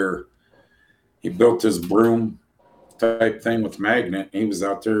out there. He built his broom type thing with magnet. He was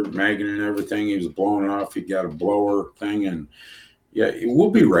out there magneting everything. He was blowing it off. He got a blower thing, and yeah,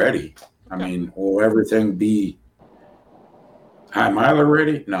 we'll be ready. I mean, will everything be high miler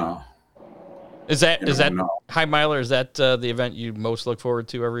ready? No. Is that no. High miler? Is that the event you most look forward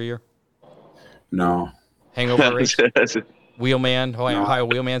to every year? No. Hangover race, Wheelman, Ohio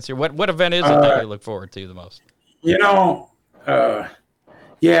Wheelman Series. What event is it that you look forward to the most? Yeah,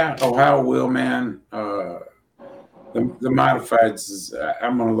 Ohio Wheelman. The modifieds.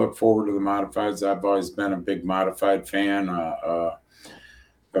 I'm going to look forward to the modifieds. I've always been a big modified fan. Ohio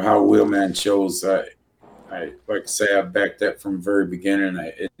Wheelman shows. I like to say I backed that from the very beginning.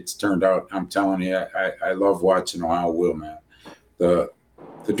 It's turned out. I'm telling you, I love watching Ohio Wheelman. The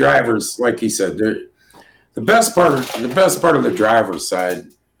drivers, like he said, they're the best part of the driver's side.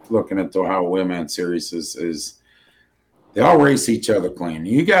 Looking at the Ohio Wheelman Series is they all race each other clean.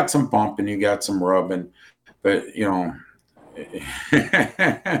 You got some bumping, you got some rubbing, but yeah,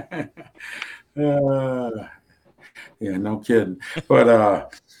 no kidding.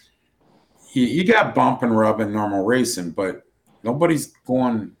 But you got bump and rub in normal racing, but nobody's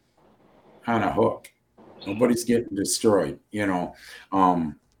going on a hook. Nobody's getting destroyed,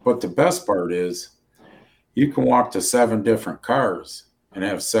 But the best part is you can walk to 7 different cars and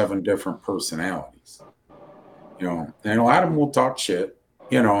have 7 different personalities, and a lot of them will talk shit.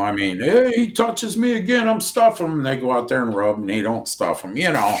 I mean, hey, he touches me again, I'm stuffing him. And they go out there and rub and they don't stuff him,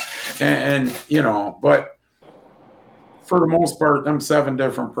 but for the most part, them 7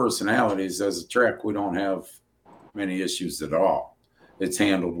 different personalities as a track, we don't have many issues at all. It's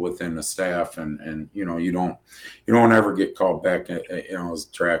handled within the staff, and you don't ever get called back as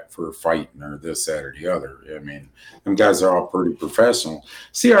a track for fighting or this, that, or the other. I mean, them guys are all pretty professional.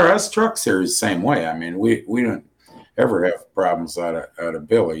 CRS Truck Series, same way. I mean, we don't ever have problems out of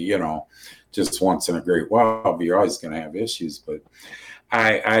Billy, just once in a great while, but you're always going to have issues. But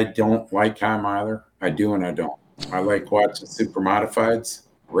I don't like high miler. I do and I don't. I like watching super modifieds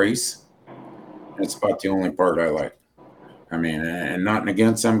race. It's about the only part I like. I mean, and nothing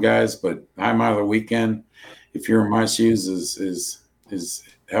against some guys, but high miler weekend, if you're in my shoes, is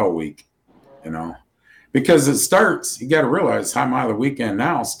hell week, because it starts. You got to realize high miler weekend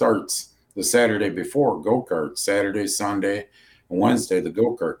now starts the Saturday before go-kart. Saturday, Sunday, and Wednesday the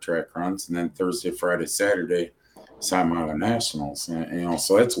go-kart track runs, and then Thursday, Friday, Saturday, it's high miler nationals. And,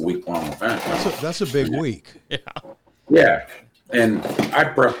 so that's a week-long event. That's a big week. Yeah, and I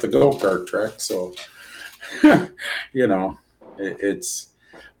prep the go-kart track, so.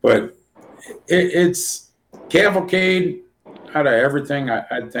 It's Cavalcade. Out of everything,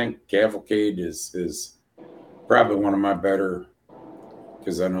 I think Cavalcade is probably one of my better,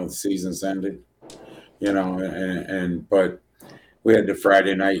 because I know the season's ended, but we had the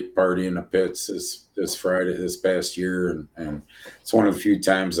Friday night party in the pits this past year, and it's one of the few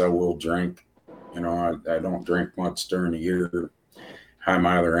times I will drink. I don't drink much during the year, high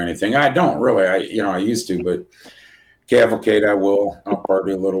mile or anything. I don't really. I used to, but Cavalcade I'll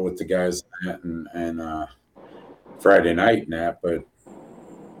party a little with the guys and Friday night and that. But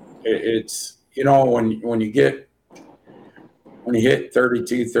it's when you hit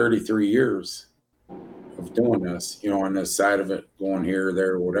 32, 33 years of doing this, on this side of it, going here,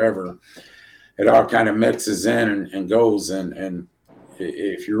 there, whatever, it all kind of mixes in and goes. And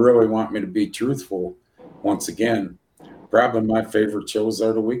if you really want me to be truthful, once again, probably my favorite shows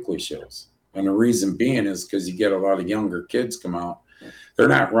are the weekly shows. And the reason being is because you get a lot of younger kids come out. They're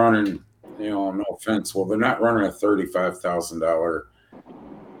not running, no offense, they're not running a $35,000,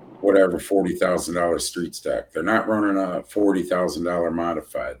 whatever, $40,000 street stack. They're not running a $40,000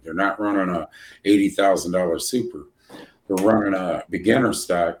 modified. They're not running a $80,000 super. They're running a beginner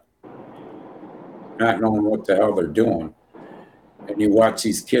stock, not knowing what the hell they're doing. And you watch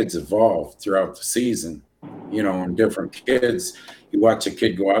these kids evolve throughout the season, and different kids. You watch a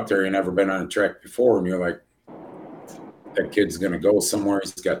kid go out there and never been on a track before, and you're like, that kid's going to go somewhere.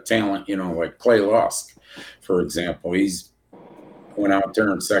 He's got talent, like Clay Lusk, for example. He's went out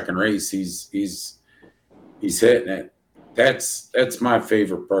there in second race. He's hitting it. That's my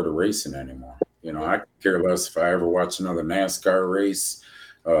favorite part of racing anymore. I could care less if I ever watch another NASCAR race,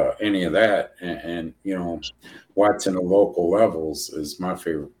 any of that, and watching the local levels is my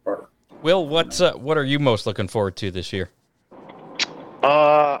favorite part. Will, what are you most looking forward to this year?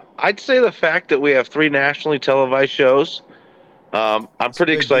 I'd say the fact that we have 3 nationally televised shows. I'm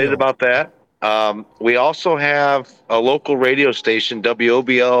pretty excited about that. We also have a local radio station,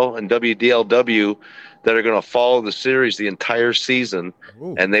 WOBL and WDLW, that are going to follow the series the entire season.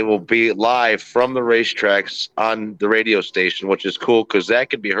 Ooh. And they will be live from the racetracks on the radio station, which is cool because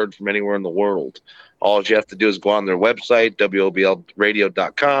that can be heard from anywhere in the world. All you have to do is go on their website,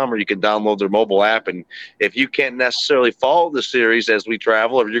 woblradio.com, or you can download their mobile app. And if you can't necessarily follow the series as we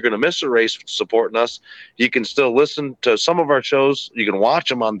travel, or you're going to miss a race supporting us, you can still listen to some of our shows. You can watch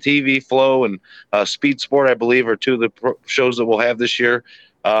them on TV, Flow, and Speed Sport, I believe, are 2 of the shows that we'll have this year.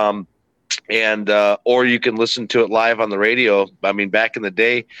 Or you can listen to it live on the radio. I mean, back in the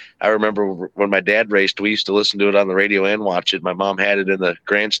day, I remember when my dad raced, we used to listen to it on the radio and watch it. My mom had it in the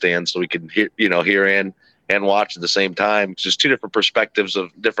grandstand so we could hear and watch at the same time. It's just 2 different perspectives of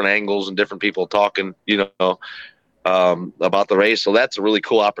different angles and different people talking, about the race. So that's a really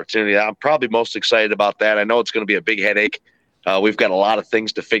cool opportunity. I'm probably most excited about that. I know it's going to be a big headache. We've got a lot of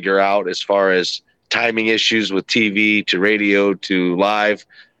things to figure out as far as timing issues with TV to radio to live.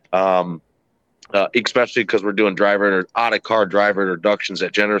 Especially because we're doing out-of-car driver introductions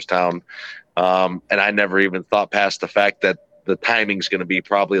at Jennerstown. And I never even thought past the fact that the timing's going to be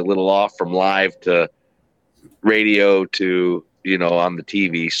probably a little off from live to radio to, on the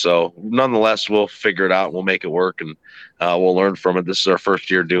TV. So nonetheless, we'll figure it out. We'll make it work, and we'll learn from it. This is our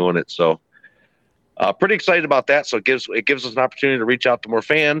first year doing it. So pretty excited about that. So it gives us an opportunity to reach out to more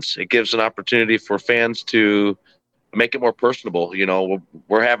fans. It gives an opportunity for fans to make it more personable.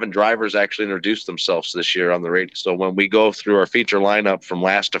 We're having drivers actually introduce themselves this year on the radio. So when we go through our feature lineup from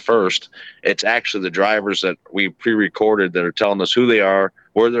last to first, it's actually the drivers that we pre-recorded that are telling us who they are,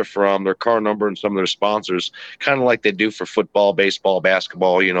 where they're from, their car number, and some of their sponsors, kind of like they do for football, baseball,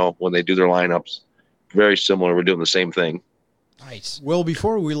 basketball, when they do their lineups. Very similar. We're doing the same thing. Nice. Well,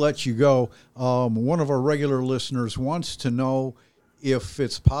 before we let you go, one of our regular listeners wants to know if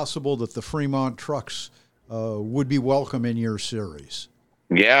it's possible that the Fremont trucks would be welcome in your series.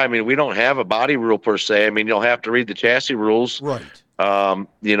 Yeah, I mean, we don't have a body rule per se. I mean, you'll have to read the chassis rules. Right.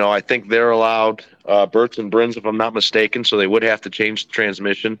 I think they're allowed Burts and Brins, if I'm not mistaken, so they would have to change the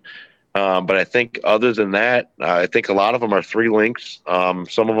transmission. But I think other than that, I think a lot of them are 3 links.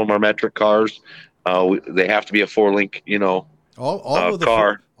 Some of them are metric cars. They have to be a 4-link,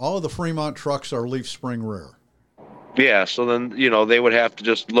 car. All of the Fremont trucks are leaf spring rear. Yeah, so then, they would have to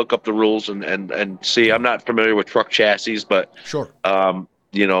just look up the rules and see. I'm not familiar with truck chassis, but sure.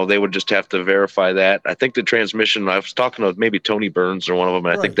 They would just have to verify that. I think the transmission, I was talking to maybe Tony Burns or one of them,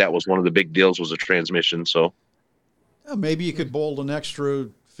 and I think that was one of the big deals was the transmission. So maybe you could bolt an extra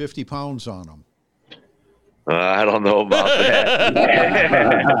 50 pounds on them. I don't know about that.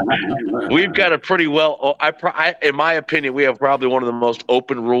 We've got a pretty in my opinion, we have probably one of the most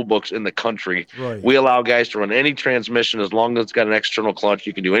open rule books in the country. Right. We allow guys to run any transmission as long as it's got an external clutch.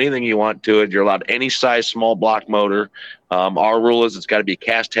 You can do anything you want to it. You're allowed any size small block motor. Our rule is it's got to be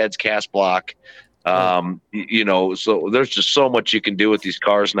cast heads, cast block. So there's just so much you can do with these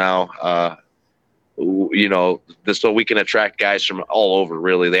cars now. So we can attract guys from all over,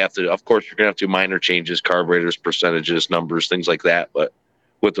 really. They have to, of course, you're going to have to do minor changes, carburetors, percentages, numbers, things like that. But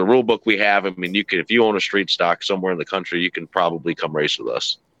with the rule book we have, I mean, you can, if you own a street stock somewhere in the country, you can probably come race with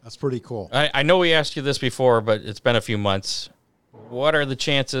us. That's pretty cool. I know we asked you this before, but it's been a few months. What are the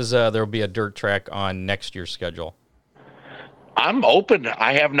chances there will be a dirt track on next year's schedule? I'm open.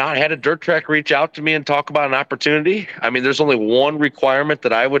 I have not had a dirt track reach out to me and talk about an opportunity. I mean, there's only one requirement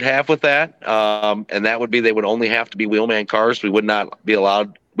that I would have with that, and that would be they would only have to be wheelman cars. We would not be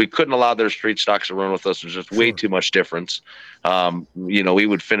allowed. We couldn't allow their street stocks to run with us. There's just way too much difference. We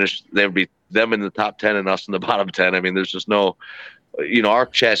would finish. There would be them in the top 10 and us in the bottom 10. I mean, there's just no. Our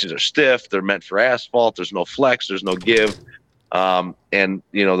chassis are stiff. They're meant for asphalt. There's no flex. There's no give.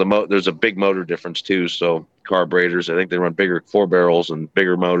 There's a big motor difference too. So carburetors, I think they run bigger 4 barrels and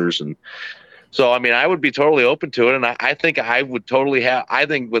bigger motors. And so, I mean, I would be totally open to it. And I think I would totally I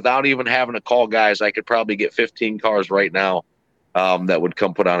think without even having to call guys, I could probably get 15 cars right now that would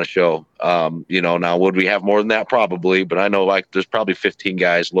come put on a show. Now would we have more than that? Probably, but I know there's probably 15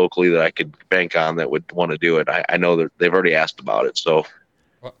 guys locally that I could bank on that would want to do it. I know that they've already asked about it. So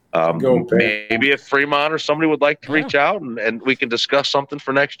maybe if Fremont or somebody would like to reach out and we can discuss something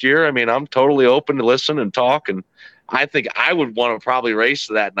for next year. I mean, I'm totally open to listen and talk, and I think I would want to probably race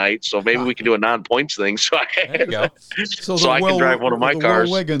that night. So maybe we can do a non-points thing. So I can drive one of my cars.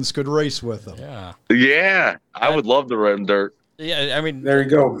 Will Wiggins could race with them. Yeah. I would love to run dirt. Yeah, I mean, there you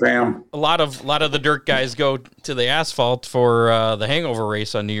go, Bam. A lot of the dirt guys go to the asphalt for the hangover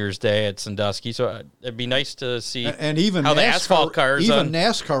race on New Year's Day at Sandusky. So it'd be nice to see and even how NASCAR, the asphalt cars,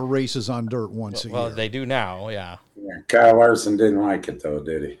 NASCAR races on dirt once a year. Well, they do now, yeah. Kyle Larson didn't like it though,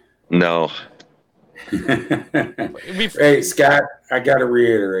 did he? No. Hey, Scott, I got to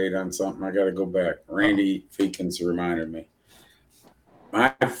reiterate on something. I got to go back. Randy Feekins reminded me.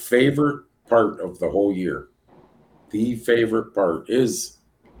 My favorite part of the whole year, the favorite part is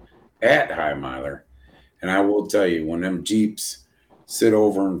at High Miler. And I will tell you, when them Jeeps sit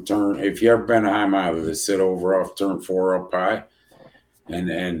over and turn, if you ever been to High Miler, they sit over off turn 4 up high,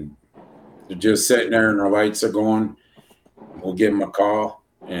 and they're just sitting there and their lights are going, we'll give them a call.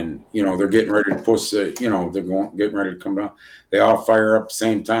 And, they're getting ready to push they're getting ready to come down. They all fire up at the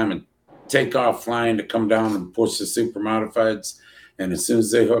same time and take off flying to come down and push the super modifieds. And as soon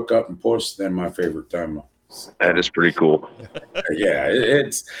as they hook up and push, then my favorite time. That is pretty cool. Yeah,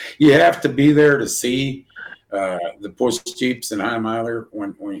 it's you have to be there to see the push Jeeps and High Miler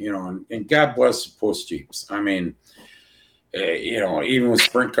when and God bless the push Jeeps. I mean, even with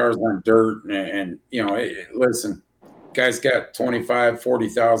sprint cars on dirt and listen, guys got 25,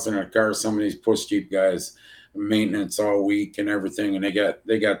 40,000 in a car. Some of these push Jeep guys, maintenance all week and everything, and they got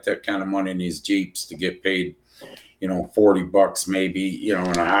that kind of money in these Jeeps to get paid, $40 maybe, in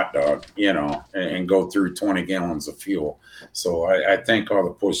a hot dog, and go through 20 gallons of fuel. So I thank all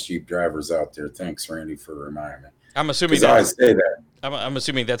the push Jeep drivers out there. Thanks, Randy, for reminding me. I'm assuming I say that. I'm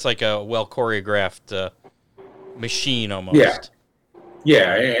assuming that's like a well choreographed machine almost.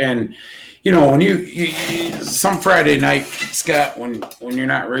 Yeah, and when you some Friday night, Scott, when you're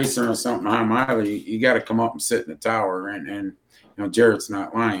not racing or something High Miler, you got to come up and sit in the tower, and Jarrett's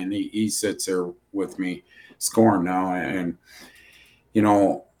not lying. He sits there with me scoring now, and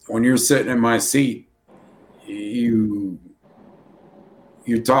when you're sitting in my seat, you're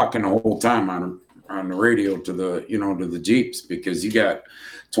talking the whole time on the radio to the to the Jeeps, because you got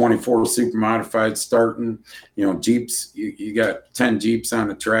 24 super modified starting, Jeeps, you got 10 Jeeps on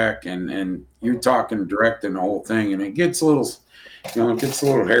the track, and you're talking, directing the whole thing, and it gets a little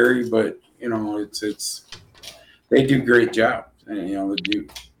hairy, but it's they do great job, and they do,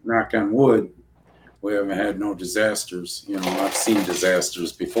 knock on wood, we haven't had no disasters. I've seen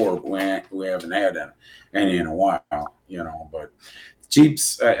disasters before, but we haven't had any in a while, but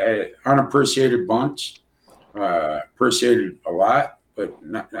Jeeps, unappreciated bunch, appreciated a lot, but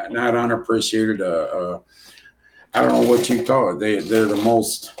not unappreciated. I don't know what you call it. They're the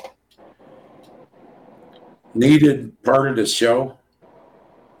most needed part of the show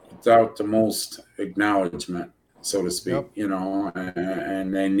without the most acknowledgement, so to speak. Yep.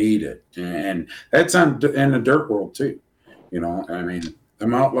 And they need it, and that's in the dirt world too. I mean,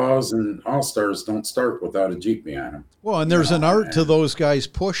 them Outlaws and All-Stars don't start without a Jeep behind them. Well, and there's an art to those guys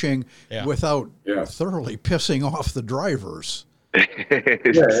pushing without thoroughly pissing off the drivers. Yeah,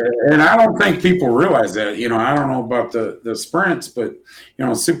 and I don't think people realize that. I don't know about the sprints, but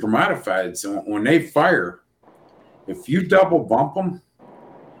super modifieds, when they fire, if you double bump them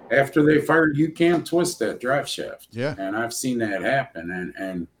after they fire, you can twist that drive shaft. Yeah, and I've seen that happen.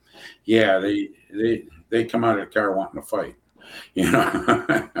 And yeah, they come out of the car wanting to fight.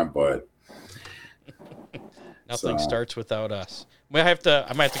 But nothing starts without us. I might have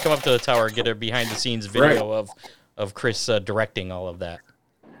to come up to the tower and get a behind the scenes video of Chris directing all of that.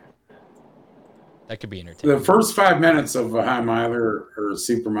 That could be entertaining. The first 5 minutes of a High Miler or a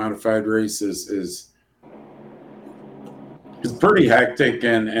super modified race is pretty hectic,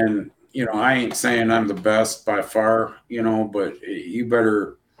 and I ain't saying I'm the best by far, but you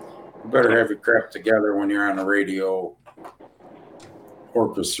better have your crap together when you're on the radio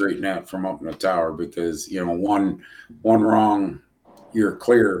orchestrating that from up in the tower, because one wrong, you're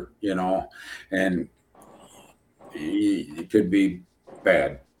clear, and it could be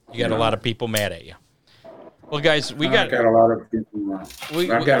bad. You got a lot of people mad at you. Well, guys, I've got a lot of people.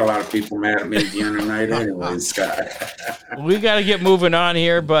 I've got a lot of people mad at me at the end of the night, anyways, Scott. We got to get moving on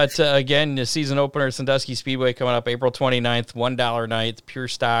here, but again, the season opener, Sandusky Speedway, coming up April 29th, $1 night, pure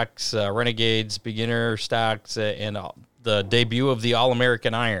stocks, Renegades, beginner stocks, and the debut of the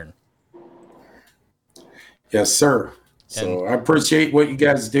All-American Iron. Yes, sir. So I appreciate what you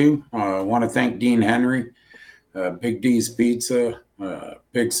guys do. I want to thank Dean Henry, Big D's Pizza,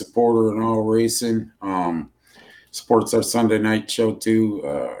 big supporter in all racing. Supports our Sunday night show too.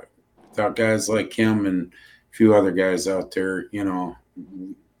 Without guys like him and a few other guys out there,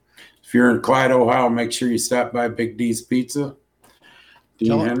 if you're in Clyde, Ohio, make sure you stop by Big D's Pizza.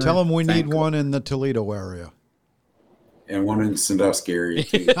 Tell them we need one in the Toledo area. And one in the Sandusky area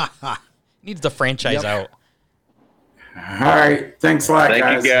too. Needs the franchise out. All right. Thanks a lot, guys.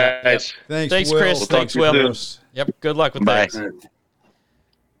 Thank you, guys. Yep. Thanks, Will. Chris. Thanks, Will. Yep. Good luck with Bye. that.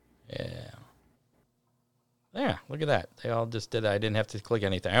 Yeah. Yeah, look at that. They all just did that. I didn't have to click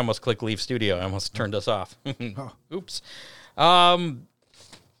anything. I almost clicked leave studio. I almost turned us off. Oops.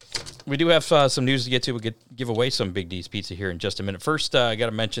 We do have some news to get to. We'll give away some Big D's Pizza here in just a minute. First, I got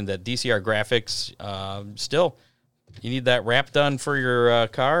to mention that DCR Graphics, still, you need that wrap done for your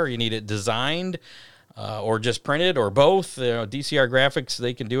car. You need it designed or just printed or both. DCR Graphics,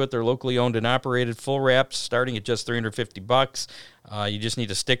 they can do it. They're locally owned and operated. Full wraps starting at just $350. You just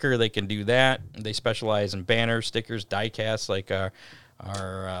need a sticker. They can do that. They specialize in banners, stickers, die casts, like our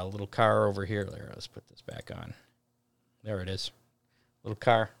little car over here. There, let's put this back on. There it is. Little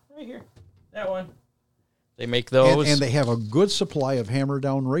car right here. That one. They make those. And they have a good supply of Hammer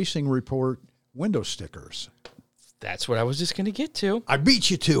Down Racing Report window stickers. That's what I was just going to get to. I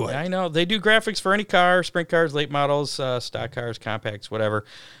beat you to it. I know. They do graphics for any car, sprint cars, late models, stock cars, compacts, whatever.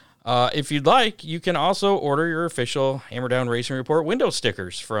 If you'd like, you can also order your official Hammer Down Racing Report window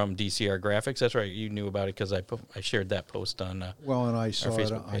stickers from DCR Graphics. That's right. You knew about it because I shared that post on well, and I saw our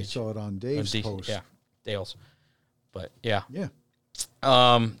Facebook page. I saw it on Dave's post. Yeah, Dale's. But, yeah. Yeah.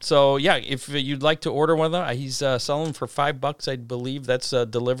 So, yeah, if you'd like to order one of them, he's selling them for $5, I believe. That's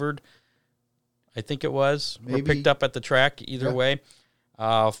delivered. I think it was. Maybe. Or picked up at the track, either way.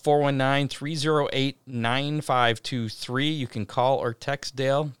 419-308-9523. You can call or text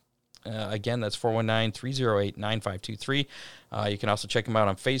Dale. Again, that's 419-308-9523. You can also check him out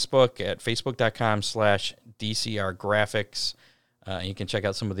on Facebook at facebook.com/DCR Graphics. You can check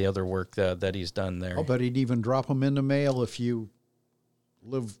out some of the other work that he's done there. I'll bet he'd even drop them in the mail if you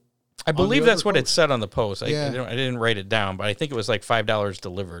live. I believe that's what it said on the post. I didn't write it down, but I think it was like $5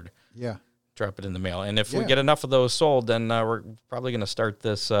 delivered. Yeah. Drop it in the mail. And if we get enough of those sold, then we're probably going to start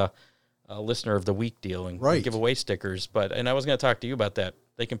this Listener of the Week deal and give away stickers. And I was going to talk to you about that.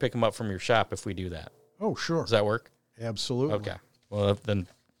 They can pick them up from your shop if we do that. Oh, sure. Does that work? Absolutely. Okay. Well, then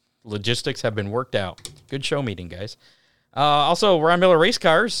logistics have been worked out. Good show meeting, guys. Also, Ron Miller Race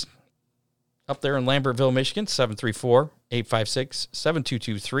Cars up there in Lambertville, Michigan,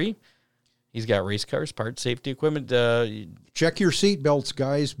 734-856-7223. He's got race cars, parts, safety equipment. Check your seat belts,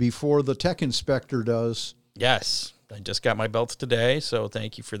 guys, before the tech inspector does. Yes. I just got my belts today, so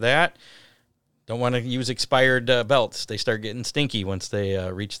thank you for that. Don't want to use expired belts. They start getting stinky once they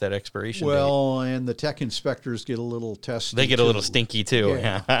reach that expiration date. Well, and the tech inspectors get a little testy. They get a little stinky, too.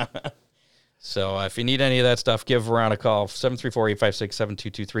 Yeah. So if you need any of that stuff, give Ron a call,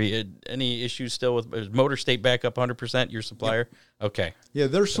 734-856-7223. Any issues still with Motor State back up 100%, your supplier? Yep. Okay. Yeah,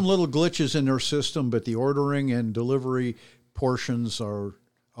 there's some little glitches in their system, but the ordering and delivery portions are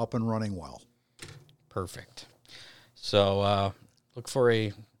up and running well. Perfect. So look for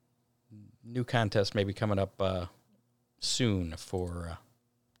a new contest maybe coming up soon for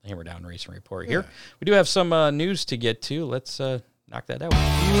the Hammer Down Racing Report here. We do have some news to get to. Let's knock that out.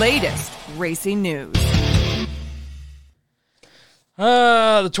 Latest racing news.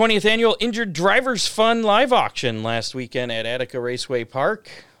 The 20th annual Injured Drivers Fund live auction last weekend at Attica Raceway Park.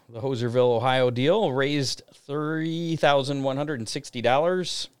 The Hoserville, Ohio deal raised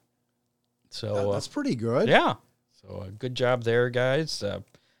 $3,160. So that's pretty good. Yeah. So good job there, guys.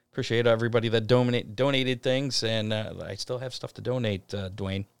 Appreciate everybody that donated things, and I still have stuff to donate,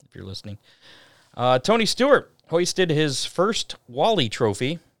 Dwayne, if you're listening. Tony Stewart hoisted his first Wally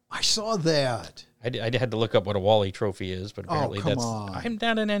trophy. I saw that. I had to look up what a Wally trophy is, but apparently on. I'm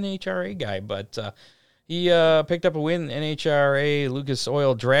not an NHRA guy, but he picked up a win in NHRA Lucas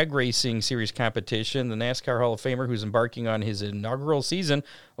Oil Drag Racing Series competition. The NASCAR Hall of Famer, who's embarking on his inaugural season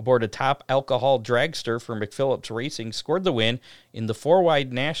aboard a top alcohol dragster for McPhillips Racing, scored the win in the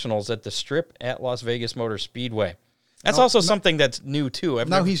 4-wide Nationals at the Strip at Las Vegas Motor Speedway. That's also something that's new, too.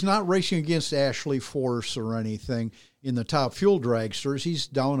 He's not racing against Ashley Force or anything in the top fuel dragsters. He's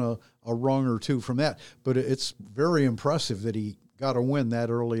down a rung or two from that. But it's very impressive that he got a win that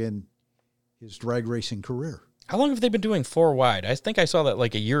early in his drag racing career. How long have they been doing 4-wide? I think I saw that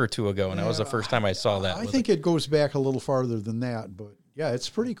like a year or two ago, and that was the first time I saw that. I think it goes back a little farther than that. But, yeah, it's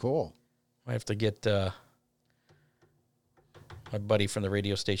pretty cool. I have to get my buddy from the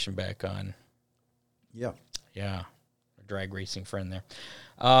radio station back on. Yeah. Yeah. Drag racing friend there.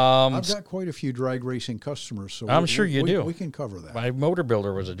 I've got quite a few drag racing customers, so I'm sure you do. We can cover that. My motor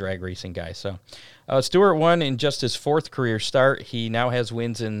builder was a drag racing guy. So Stewart won in just his 4th career start. He now has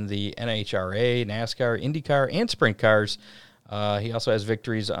wins in the NHRA, NASCAR, IndyCar, and sprint cars. He also has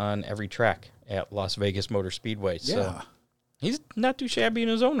victories on every track at Las Vegas Motor Speedway. So he's not too shabby in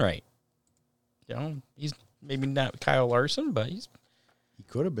his own right. You know, he's maybe not Kyle Larson, but he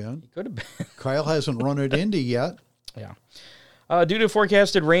could have been. He could have been. Kyle hasn't run at Indy yet. Yeah. Due to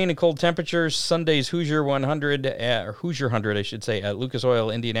forecasted rain and cold temperatures, Sunday's Hoosier 100, or Hoosier 100, I should say, at Lucas Oil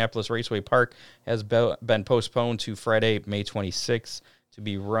Indianapolis Raceway Park has been postponed to Friday, May 26th, to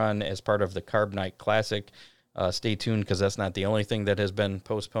be run as part of the Carb Night Classic. Stay tuned, because that's not the only thing that has been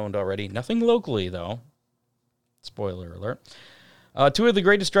postponed already. Nothing locally, though. Spoiler alert. Two of the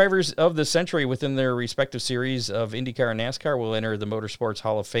greatest drivers of the century within their respective series of IndyCar and NASCAR will enter the Motorsports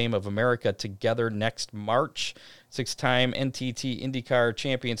Hall of Fame of America together next March. 6-time NTT IndyCar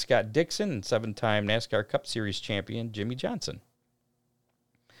champion Scott Dixon and 7-time NASCAR Cup Series champion Jimmy Johnson.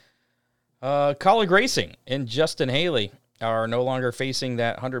 Colleague Racing and Justin Haley are no longer facing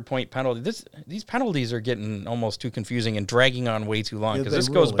that 100-point penalty. These penalties are getting almost too confusing and dragging on way too long, because this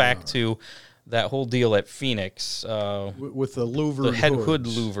goes back to that whole deal at Phoenix. With the louver, the head hood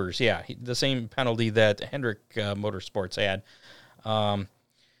louvers, yeah. The same penalty that Hendrick Motorsports had.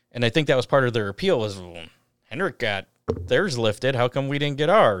 And I think that was part of their appeal was, well, Hendrick got theirs lifted. How come we didn't get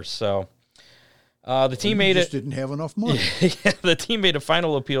ours? So the team didn't have enough money. Yeah, the team made a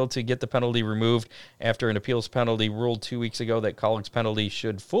final appeal to get the penalty removed after an appeals penalty ruled 2 weeks ago that Colleague's penalty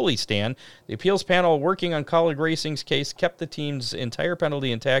should fully stand. The appeals panel working on Colleague Racing's case kept the team's entire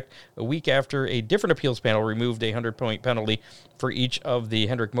penalty intact a week after a different appeals panel removed a 100-point penalty for each of the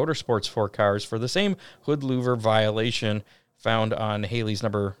Hendrick Motorsports 4 cars for the same hood louver violation found on Haley's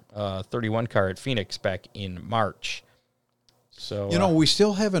number 31 car at Phoenix back in March. So we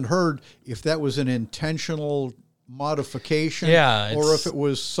still haven't heard if that was an intentional modification, or if it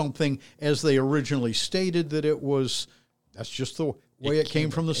was something as they originally stated that it was. That's just the way it came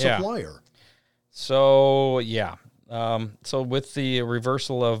from the supplier. So so with the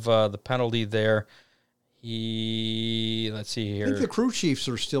reversal of the penalty there, let's see here. I think the crew chiefs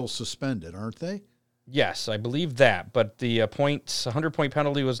are still suspended, aren't they? Yes, I believe that, but the 100-point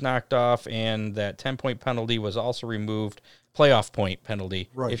penalty was knocked off, and that 10-point penalty was also removed. Playoff point penalty,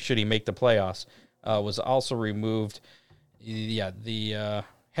 should he make the playoffs, was also removed. Yeah, the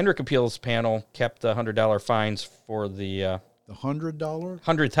Hendrick appeals panel kept the $100 fines for the $100?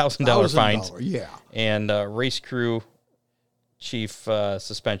 $100,000 fines. Yeah, and race crew chief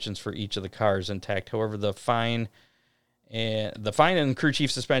suspensions for each of the cars intact. However, the fine and crew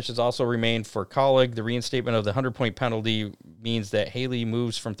chief suspensions also remain for Colleague. The reinstatement of the 100-point penalty means that Haley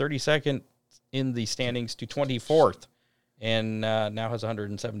moves from 32nd in the standings to 24th. And now has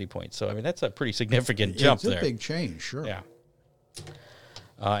 170 points. So, I mean, that's a pretty significant jump there. It's a big change, sure. Yeah.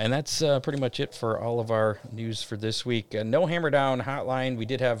 And that's pretty much it for all of our news for this week. No Hammer Down hotline. We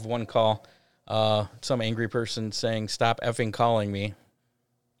did have one call. Some angry person saying, "Stop effing calling me."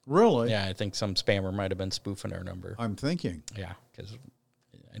 Really? Yeah, I think some spammer might have been spoofing our number. I'm thinking. Yeah, because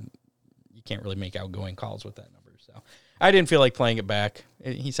you can't really make outgoing calls with that number. So I didn't feel like playing it back.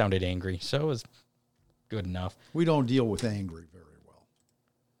 He sounded angry, so it was good enough. We don't deal with angry very well.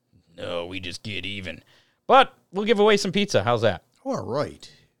 No, we just get even. But we'll give away some pizza. How's that? All right.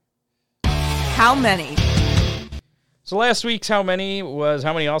 How many? So last week's how many was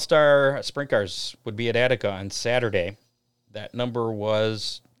how many All-Star Sprint cars would be at Attica on Saturday. That number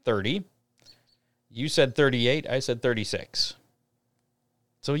was 30. You said 38. I said 36.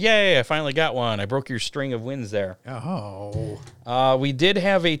 So, yay, I finally got one. I broke your string of wins there. Oh. We did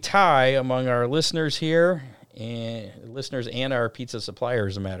have a tie among our listeners here, and our pizza supplier,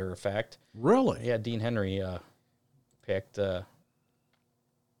 as a matter of fact. Really? Yeah, Dean Henry picked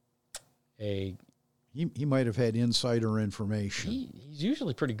He might have had insider information. He's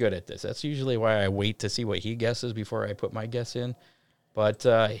usually pretty good at this. That's usually why I wait to see what he guesses before I put my guess in. But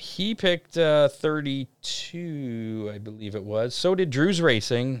he picked 32, I believe it was. So did Drew's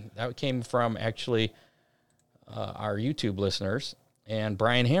Racing. That came from, actually, our YouTube listeners. And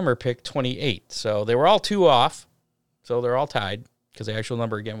Brian Hammer picked 28. So they were all 2 off. So they're all tied because the actual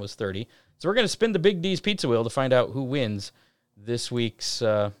number, again, was 30. So we're going to spin the Big D's Pizza Wheel to find out who wins this week's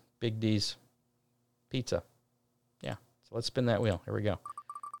Big D's Pizza. Yeah, so let's spin that wheel. Here we go.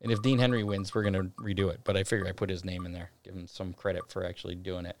 And if Dean Henry wins, we're going to redo it. But I figure I put his name in there. Give him some credit for actually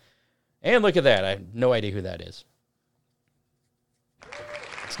doing it. And look at that. I have no idea who that is.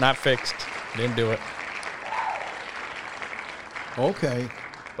 It's not fixed. Didn't do it. Okay.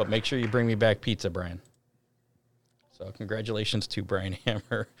 But make sure you bring me back pizza, Brian. So congratulations to Brian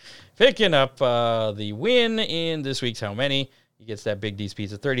Hammer picking up the win in this week's How Many. He gets that Big D's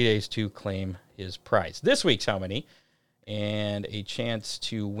Pizza 30 days to claim his prize. This week's How Many, and a chance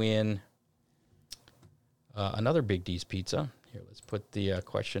to win another Big D's Pizza. Here, let's put the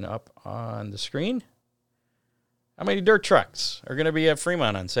question up on the screen. How many dirt trucks are going to be at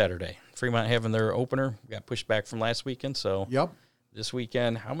Fremont on Saturday? Fremont having their opener. Got pushed back from last weekend, so yep. This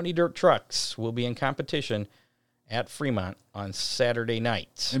weekend, how many dirt trucks will be in competition at Fremont on Saturday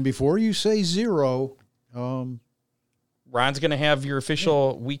night. And before you say 0, Ron's going to have your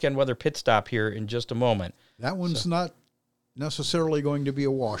official weekend weather pit stop here in just a moment. That one's not necessarily going to be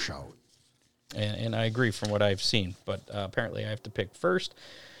a washout. And I agree from what I've seen, but apparently I have to pick first.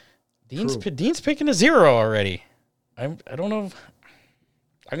 Dean's picking a 0 already. I don't know.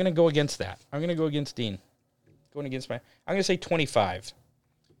 I'm going to go against that. I'm going to go against Dean. I'm going to say 25.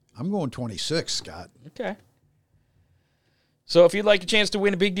 I'm going 26, Scott. Okay. So if you'd like a chance to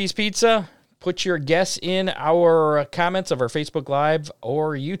win a Big D's Pizza, put your guess in our comments of our Facebook Live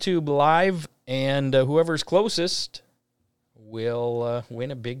or YouTube Live, and whoever's closest will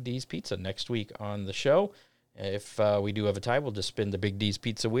win a Big D's Pizza next week on the show. If we do have a tie, we'll just spin the Big D's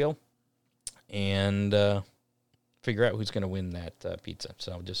Pizza wheel and figure out who's going to win that pizza.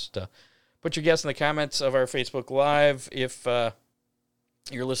 So just put your guess in the comments of our Facebook Live. If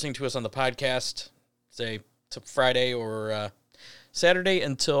you're listening to us on the podcast, say to Friday or Saturday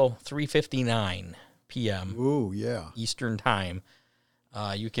until 3:59 p.m. Ooh, yeah. Eastern Time.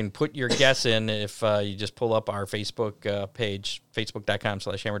 You can put your guess in if you just pull up our Facebook page,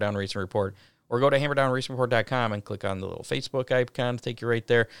 facebook.com/Hammerdown Racing Report, or go to hammerdownracingreport.com and click on the little Facebook icon to take you right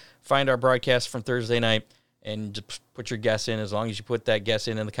there. Find our broadcast from Thursday night and just put your guess in. As long as you put that guess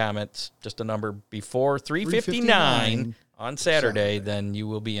in the comments, just a number before 3:59 on Saturday, then you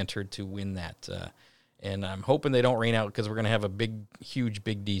will be entered to win that. And I'm hoping they don't rain out because we're going to have a huge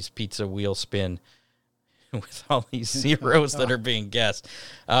Big D's Pizza wheel spin with all these zeros that are being guessed.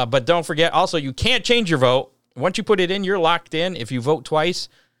 But don't forget, also, you can't change your vote. Once you put it in, you're locked in. If you vote twice,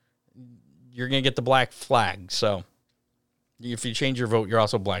 you're going to get the black flag. So if you change your vote, you're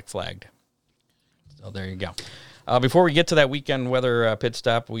also black flagged. So there you go. Before we get to that weekend weather pit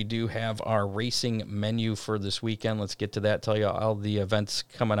stop, we do have our racing menu for this weekend. Let's get to that, tell you all the events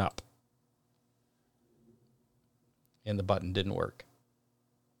coming up. And the button didn't work.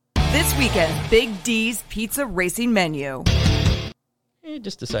 This weekend, Big D's Pizza Racing Menu. It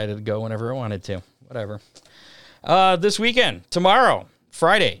just decided to go whenever I wanted to. Whatever. This weekend, tomorrow,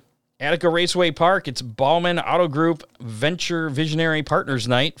 Friday, Attica Raceway Park. It's Ballman Auto Group Venture Visionary Partners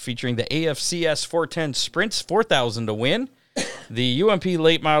Night featuring the AFCS 410 Sprints, 4,000 to win. The UMP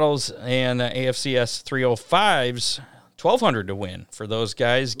Late Models and AFCS 305s, 1,200 to win. For those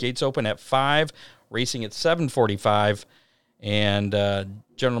guys, gates open at 5, racing at 7:45. And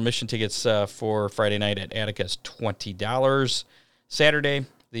general admission tickets for Friday night at Attica is $20. Saturday,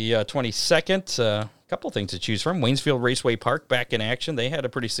 the 22nd, a couple of things to choose from. Waynesfield Raceway Park back in action. They had a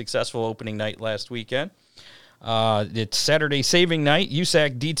pretty successful opening night last weekend. It's Saturday saving night.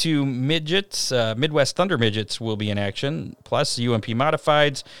 USAC D2 Midgets, Midwest Thunder Midgets will be in action, plus UMP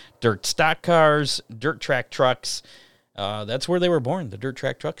Modifieds, dirt stock cars, dirt track trucks. That's where they were born, the Dirt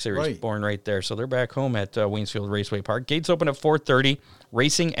Track Truck Series, born right there. So they're back home at Waynesfield Raceway Park. Gates open at 4:30,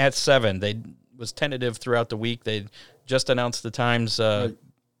 racing at 7. They was tentative throughout the week. They just announced the times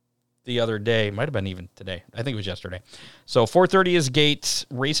the other day. Might have been even today. I think it was yesterday. So 4:30 is gates,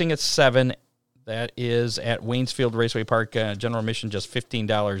 racing at 7. That is at Waynesfield Raceway Park. General admission just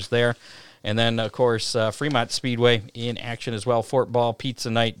 $15 there. And then, of course, Fremont Speedway in action as well. Fort Ball Pizza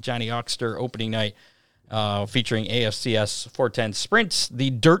Night, Johnny Oxter opening night. Featuring AFCS 410 Sprints, the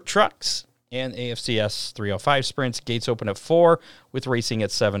dirt trucks, and AFCS 305 Sprints. Gates open at 4 with racing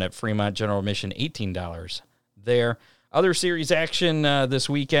at 7 at Fremont. General admission $18 there. Other series action this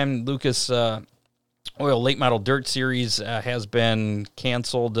weekend. Lucas Oil Late Model Dirt Series has been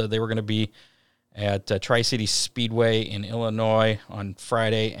canceled. They were going to be at Tri-City Speedway in Illinois on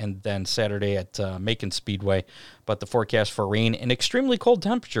Friday and then Saturday at Macon Speedway. But the forecast for rain and extremely cold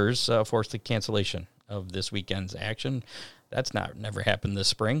temperatures forced the cancellation of this weekend's action. That's never happened this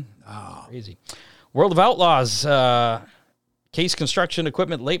spring. Oh, crazy. World of Outlaws, Case Construction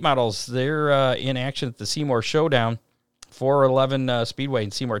Equipment Late Models, they're in action at the Seymour Showdown, 411 Speedway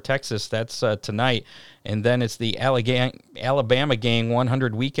in Seymour, Texas. That's tonight. And then it's the Alabama Gang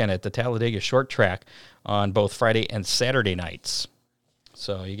 100 weekend at the Talladega Short Track on both Friday and Saturday nights.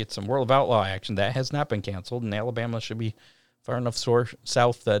 So you get some World of Outlaw action. That has not been canceled, and Alabama should be far enough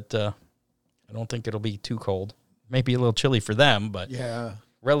south that I don't think it'll be too cold. Maybe a little chilly for them, but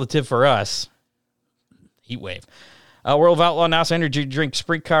relative for us, heat wave. World of Outlaw NOS Energy Drink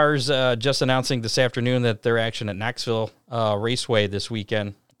Sprint Cars just announcing this afternoon that their action at Knoxville Raceway this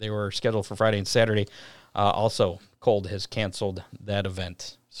weekend. They were scheduled for Friday and Saturday. Also, Cold has canceled that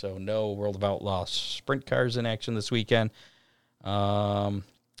event. So no World of Outlaw Sprint Cars in action this weekend. Scott,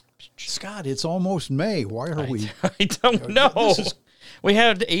 it's almost May. Why are we? I don't know. We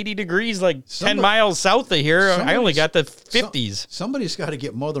had 80 degrees 10 miles south of here. I only got the 50s. Somebody's got to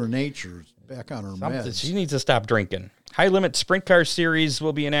get Mother Nature back on her meds. She needs to stop drinking. High Limit Sprint Car Series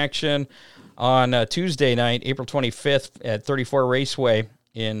will be in action on Tuesday night, April 25th at 34 Raceway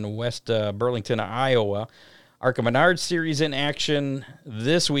in West Burlington, Iowa. ARCA Menard Series in action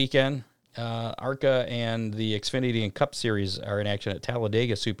this weekend. ARCA and the Xfinity and Cup Series are in action at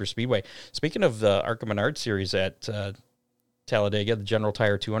Talladega Super Speedway. Speaking of the ARCA Menard Series at Talladega, the General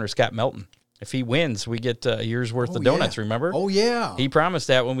Tire 200, Scott Melton. If he wins, we get a year's worth of donuts, remember? Oh, yeah. He promised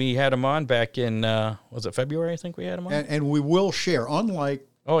that when we had him on back in, was it February, I think we had him on? And we will share, unlike...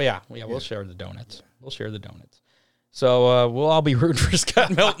 Oh, yeah. We'll share the donuts. We'll share the donuts. So we'll all be rooting for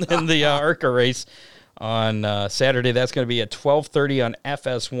Scott Melton in the ARCA race on Saturday. That's going to be at 12:30 on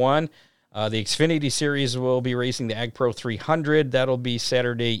FS1. The Xfinity Series will be racing the Ag Pro 300. That'll be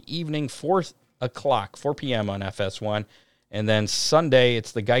Saturday evening, 4 p.m. on FS1. And then Sunday,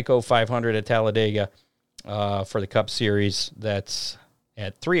 it's the Geico 500 at Talladega for the Cup Series. That's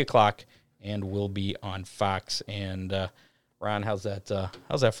at 3 o'clock and will be on Fox. And Ron, how's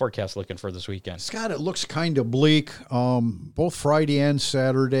that forecast looking for this weekend? Scott, it looks kind of bleak. Both Friday and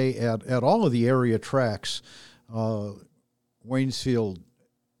Saturday at all of the area tracks, Waynesfield,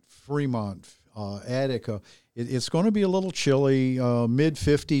 Fremont, Attica. It's going to be a little chilly,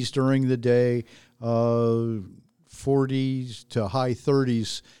 mid-50s during the day, 40s to high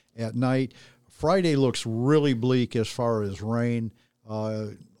 30s at night. Friday looks really bleak as far as rain. A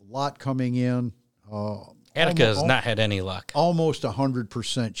lot coming in. Attica has not had any luck. Almost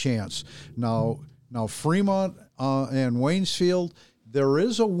 100% chance. Now Fremont and Waynesfield, there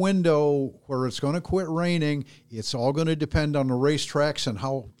is a window where it's going to quit raining. It's all going to depend on the racetracks and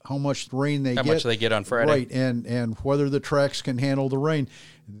how much rain they get. How much they get on Friday. Right, and whether the tracks can handle the rain.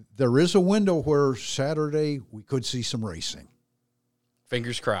 There is a window where Saturday we could see some racing.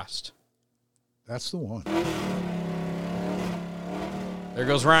 Fingers crossed. That's the one. There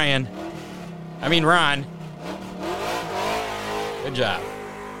goes Ron. Good job.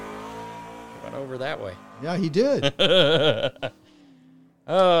 Went over that way. Yeah, he did. He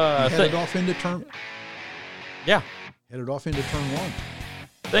headed off into turn. Yeah. Headed off into turn one.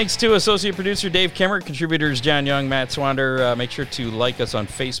 Thanks to associate producer Dave Kimmer, contributors John Young, Matt Swander. Make sure to like us on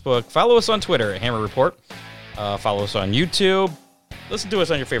Facebook. Follow us on Twitter at Hammer Report. Follow us on YouTube. Listen to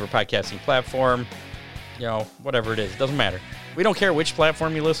us on your favorite podcasting platform. Whatever it is. It doesn't matter. We don't care which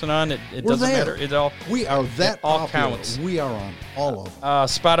platform you listen on. It doesn't matter. We are that all popular. Counts. We are on all of them.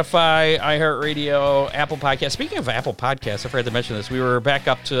 Spotify, iHeartRadio, Apple Podcasts. Speaking of Apple Podcasts, I forgot to mention this. We were back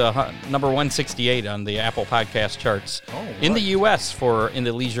up to number 168 on the Apple Podcast charts in the U.S. in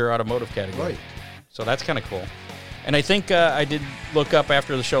the leisure automotive category. Right. So that's kind of cool. And I think I did look up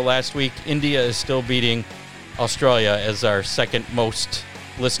after the show last week. India is still beating Australia as our second most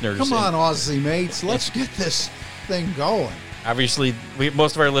listeners. Come on, Aussie mates. Let's get this thing going. Obviously,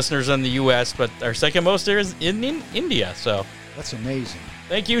 most of our listeners are in the U.S., but our second most is in India. So that's amazing.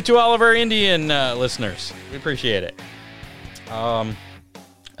 Thank you to all of our Indian listeners. We appreciate it.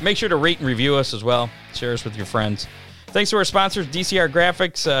 Make sure to rate and review us as well. Share us with your friends. Thanks to our sponsors, DCR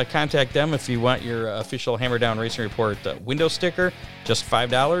Graphics. Contact them if you want your official Hammer Down Racing Report window sticker, just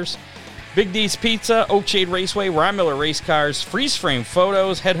 $5. Big D's Pizza, Oakshade Raceway, Ron Miller Race Cars, Freeze Frame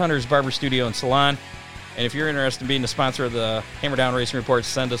Photos, Headhunters Barber Studio and Salon. And if you're interested in being a sponsor of the Hammer Down Racing Report,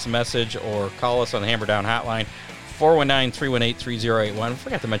 send us a message or call us on the Hammer Down hotline, 419-318-3081. I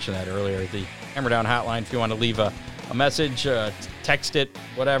forgot to mention that earlier, the Hammer Down hotline. If you want to leave a message, text it,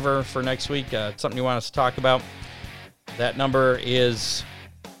 whatever, for next week, something you want us to talk about, that number is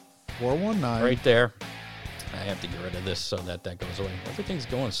 419. Right there. I have to get rid of this so that goes away. Everything's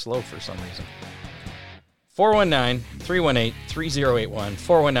going slow for some reason.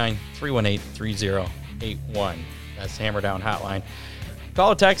 419-318-3081. 419-318-3081. That's the Hammer Down hotline.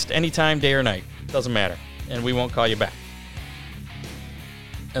 Call or text anytime, day or night. Doesn't matter. And we won't call you back.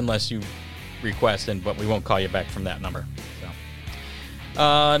 Unless you request, but we won't call you back from that number.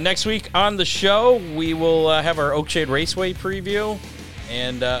 So. Next week on the show, we will have our Oakshade Raceway preview.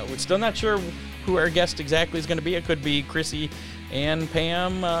 And we're still not sure who our guest exactly is going to be. It could be Chrissy and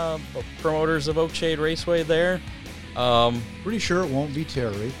Pam, promoters of Oakshade Raceway there. Pretty sure it won't be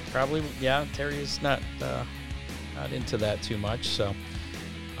Terry. Probably, yeah. Terry's not into that too much. So,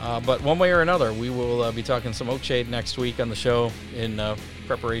 but one way or another, we will be talking some Oakshade next week on the show in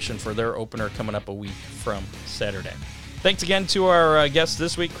preparation for their opener coming up a week from Saturday. Thanks again to our guests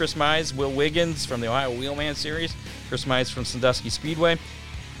this week, Chris Mize, Will Wiggins from the Ohio Wheelman Series, Chris Mize from Sandusky Speedway.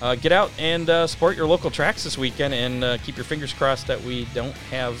 Get out and support your local tracks this weekend and keep your fingers crossed that we don't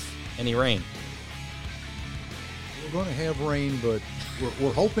have any rain. We're going to have rain, but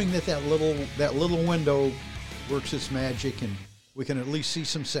we're hoping that little window works its magic and we can at least see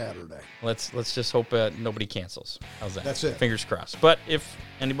some Saturday. Let's just hope nobody cancels. How's that? That's it. Fingers crossed. But if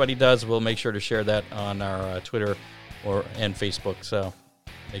anybody does, we'll make sure to share that on our Twitter and Facebook. So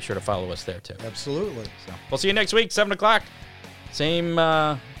make sure to follow us there too. Absolutely. So we'll see you next week, 7:00.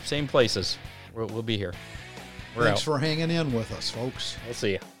 Same places. We'll be here. Thanks for hanging in with us, folks. We'll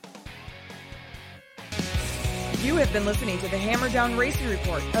see you. You have been listening to the Hammer Down Racing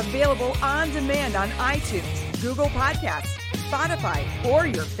Report, available on demand on iTunes, Google Podcasts, Spotify, or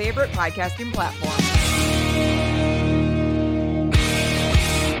your favorite podcasting platform.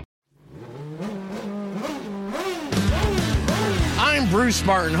 I'm Bruce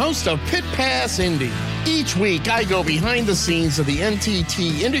Martin, host of Pit Pass Indy. Each week, I go behind the scenes of the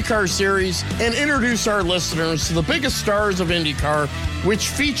NTT IndyCar Series and introduce our listeners to the biggest stars of IndyCar, which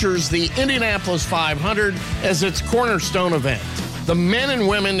features the Indianapolis 500 as its cornerstone event. The men and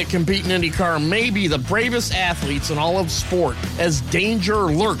women that compete in IndyCar may be the bravest athletes in all of sport, as danger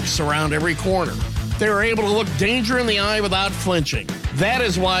lurks around every corner. They are able to look danger in the eye without flinching. That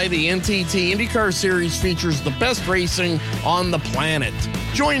is why the NTT IndyCar Series features the best racing on the planet.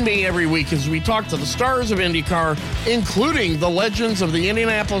 Join me every week as we talk to the stars of IndyCar, including the legends of the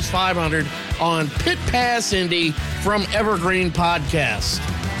Indianapolis 500 on Pit Pass Indy from Evergreen Podcast.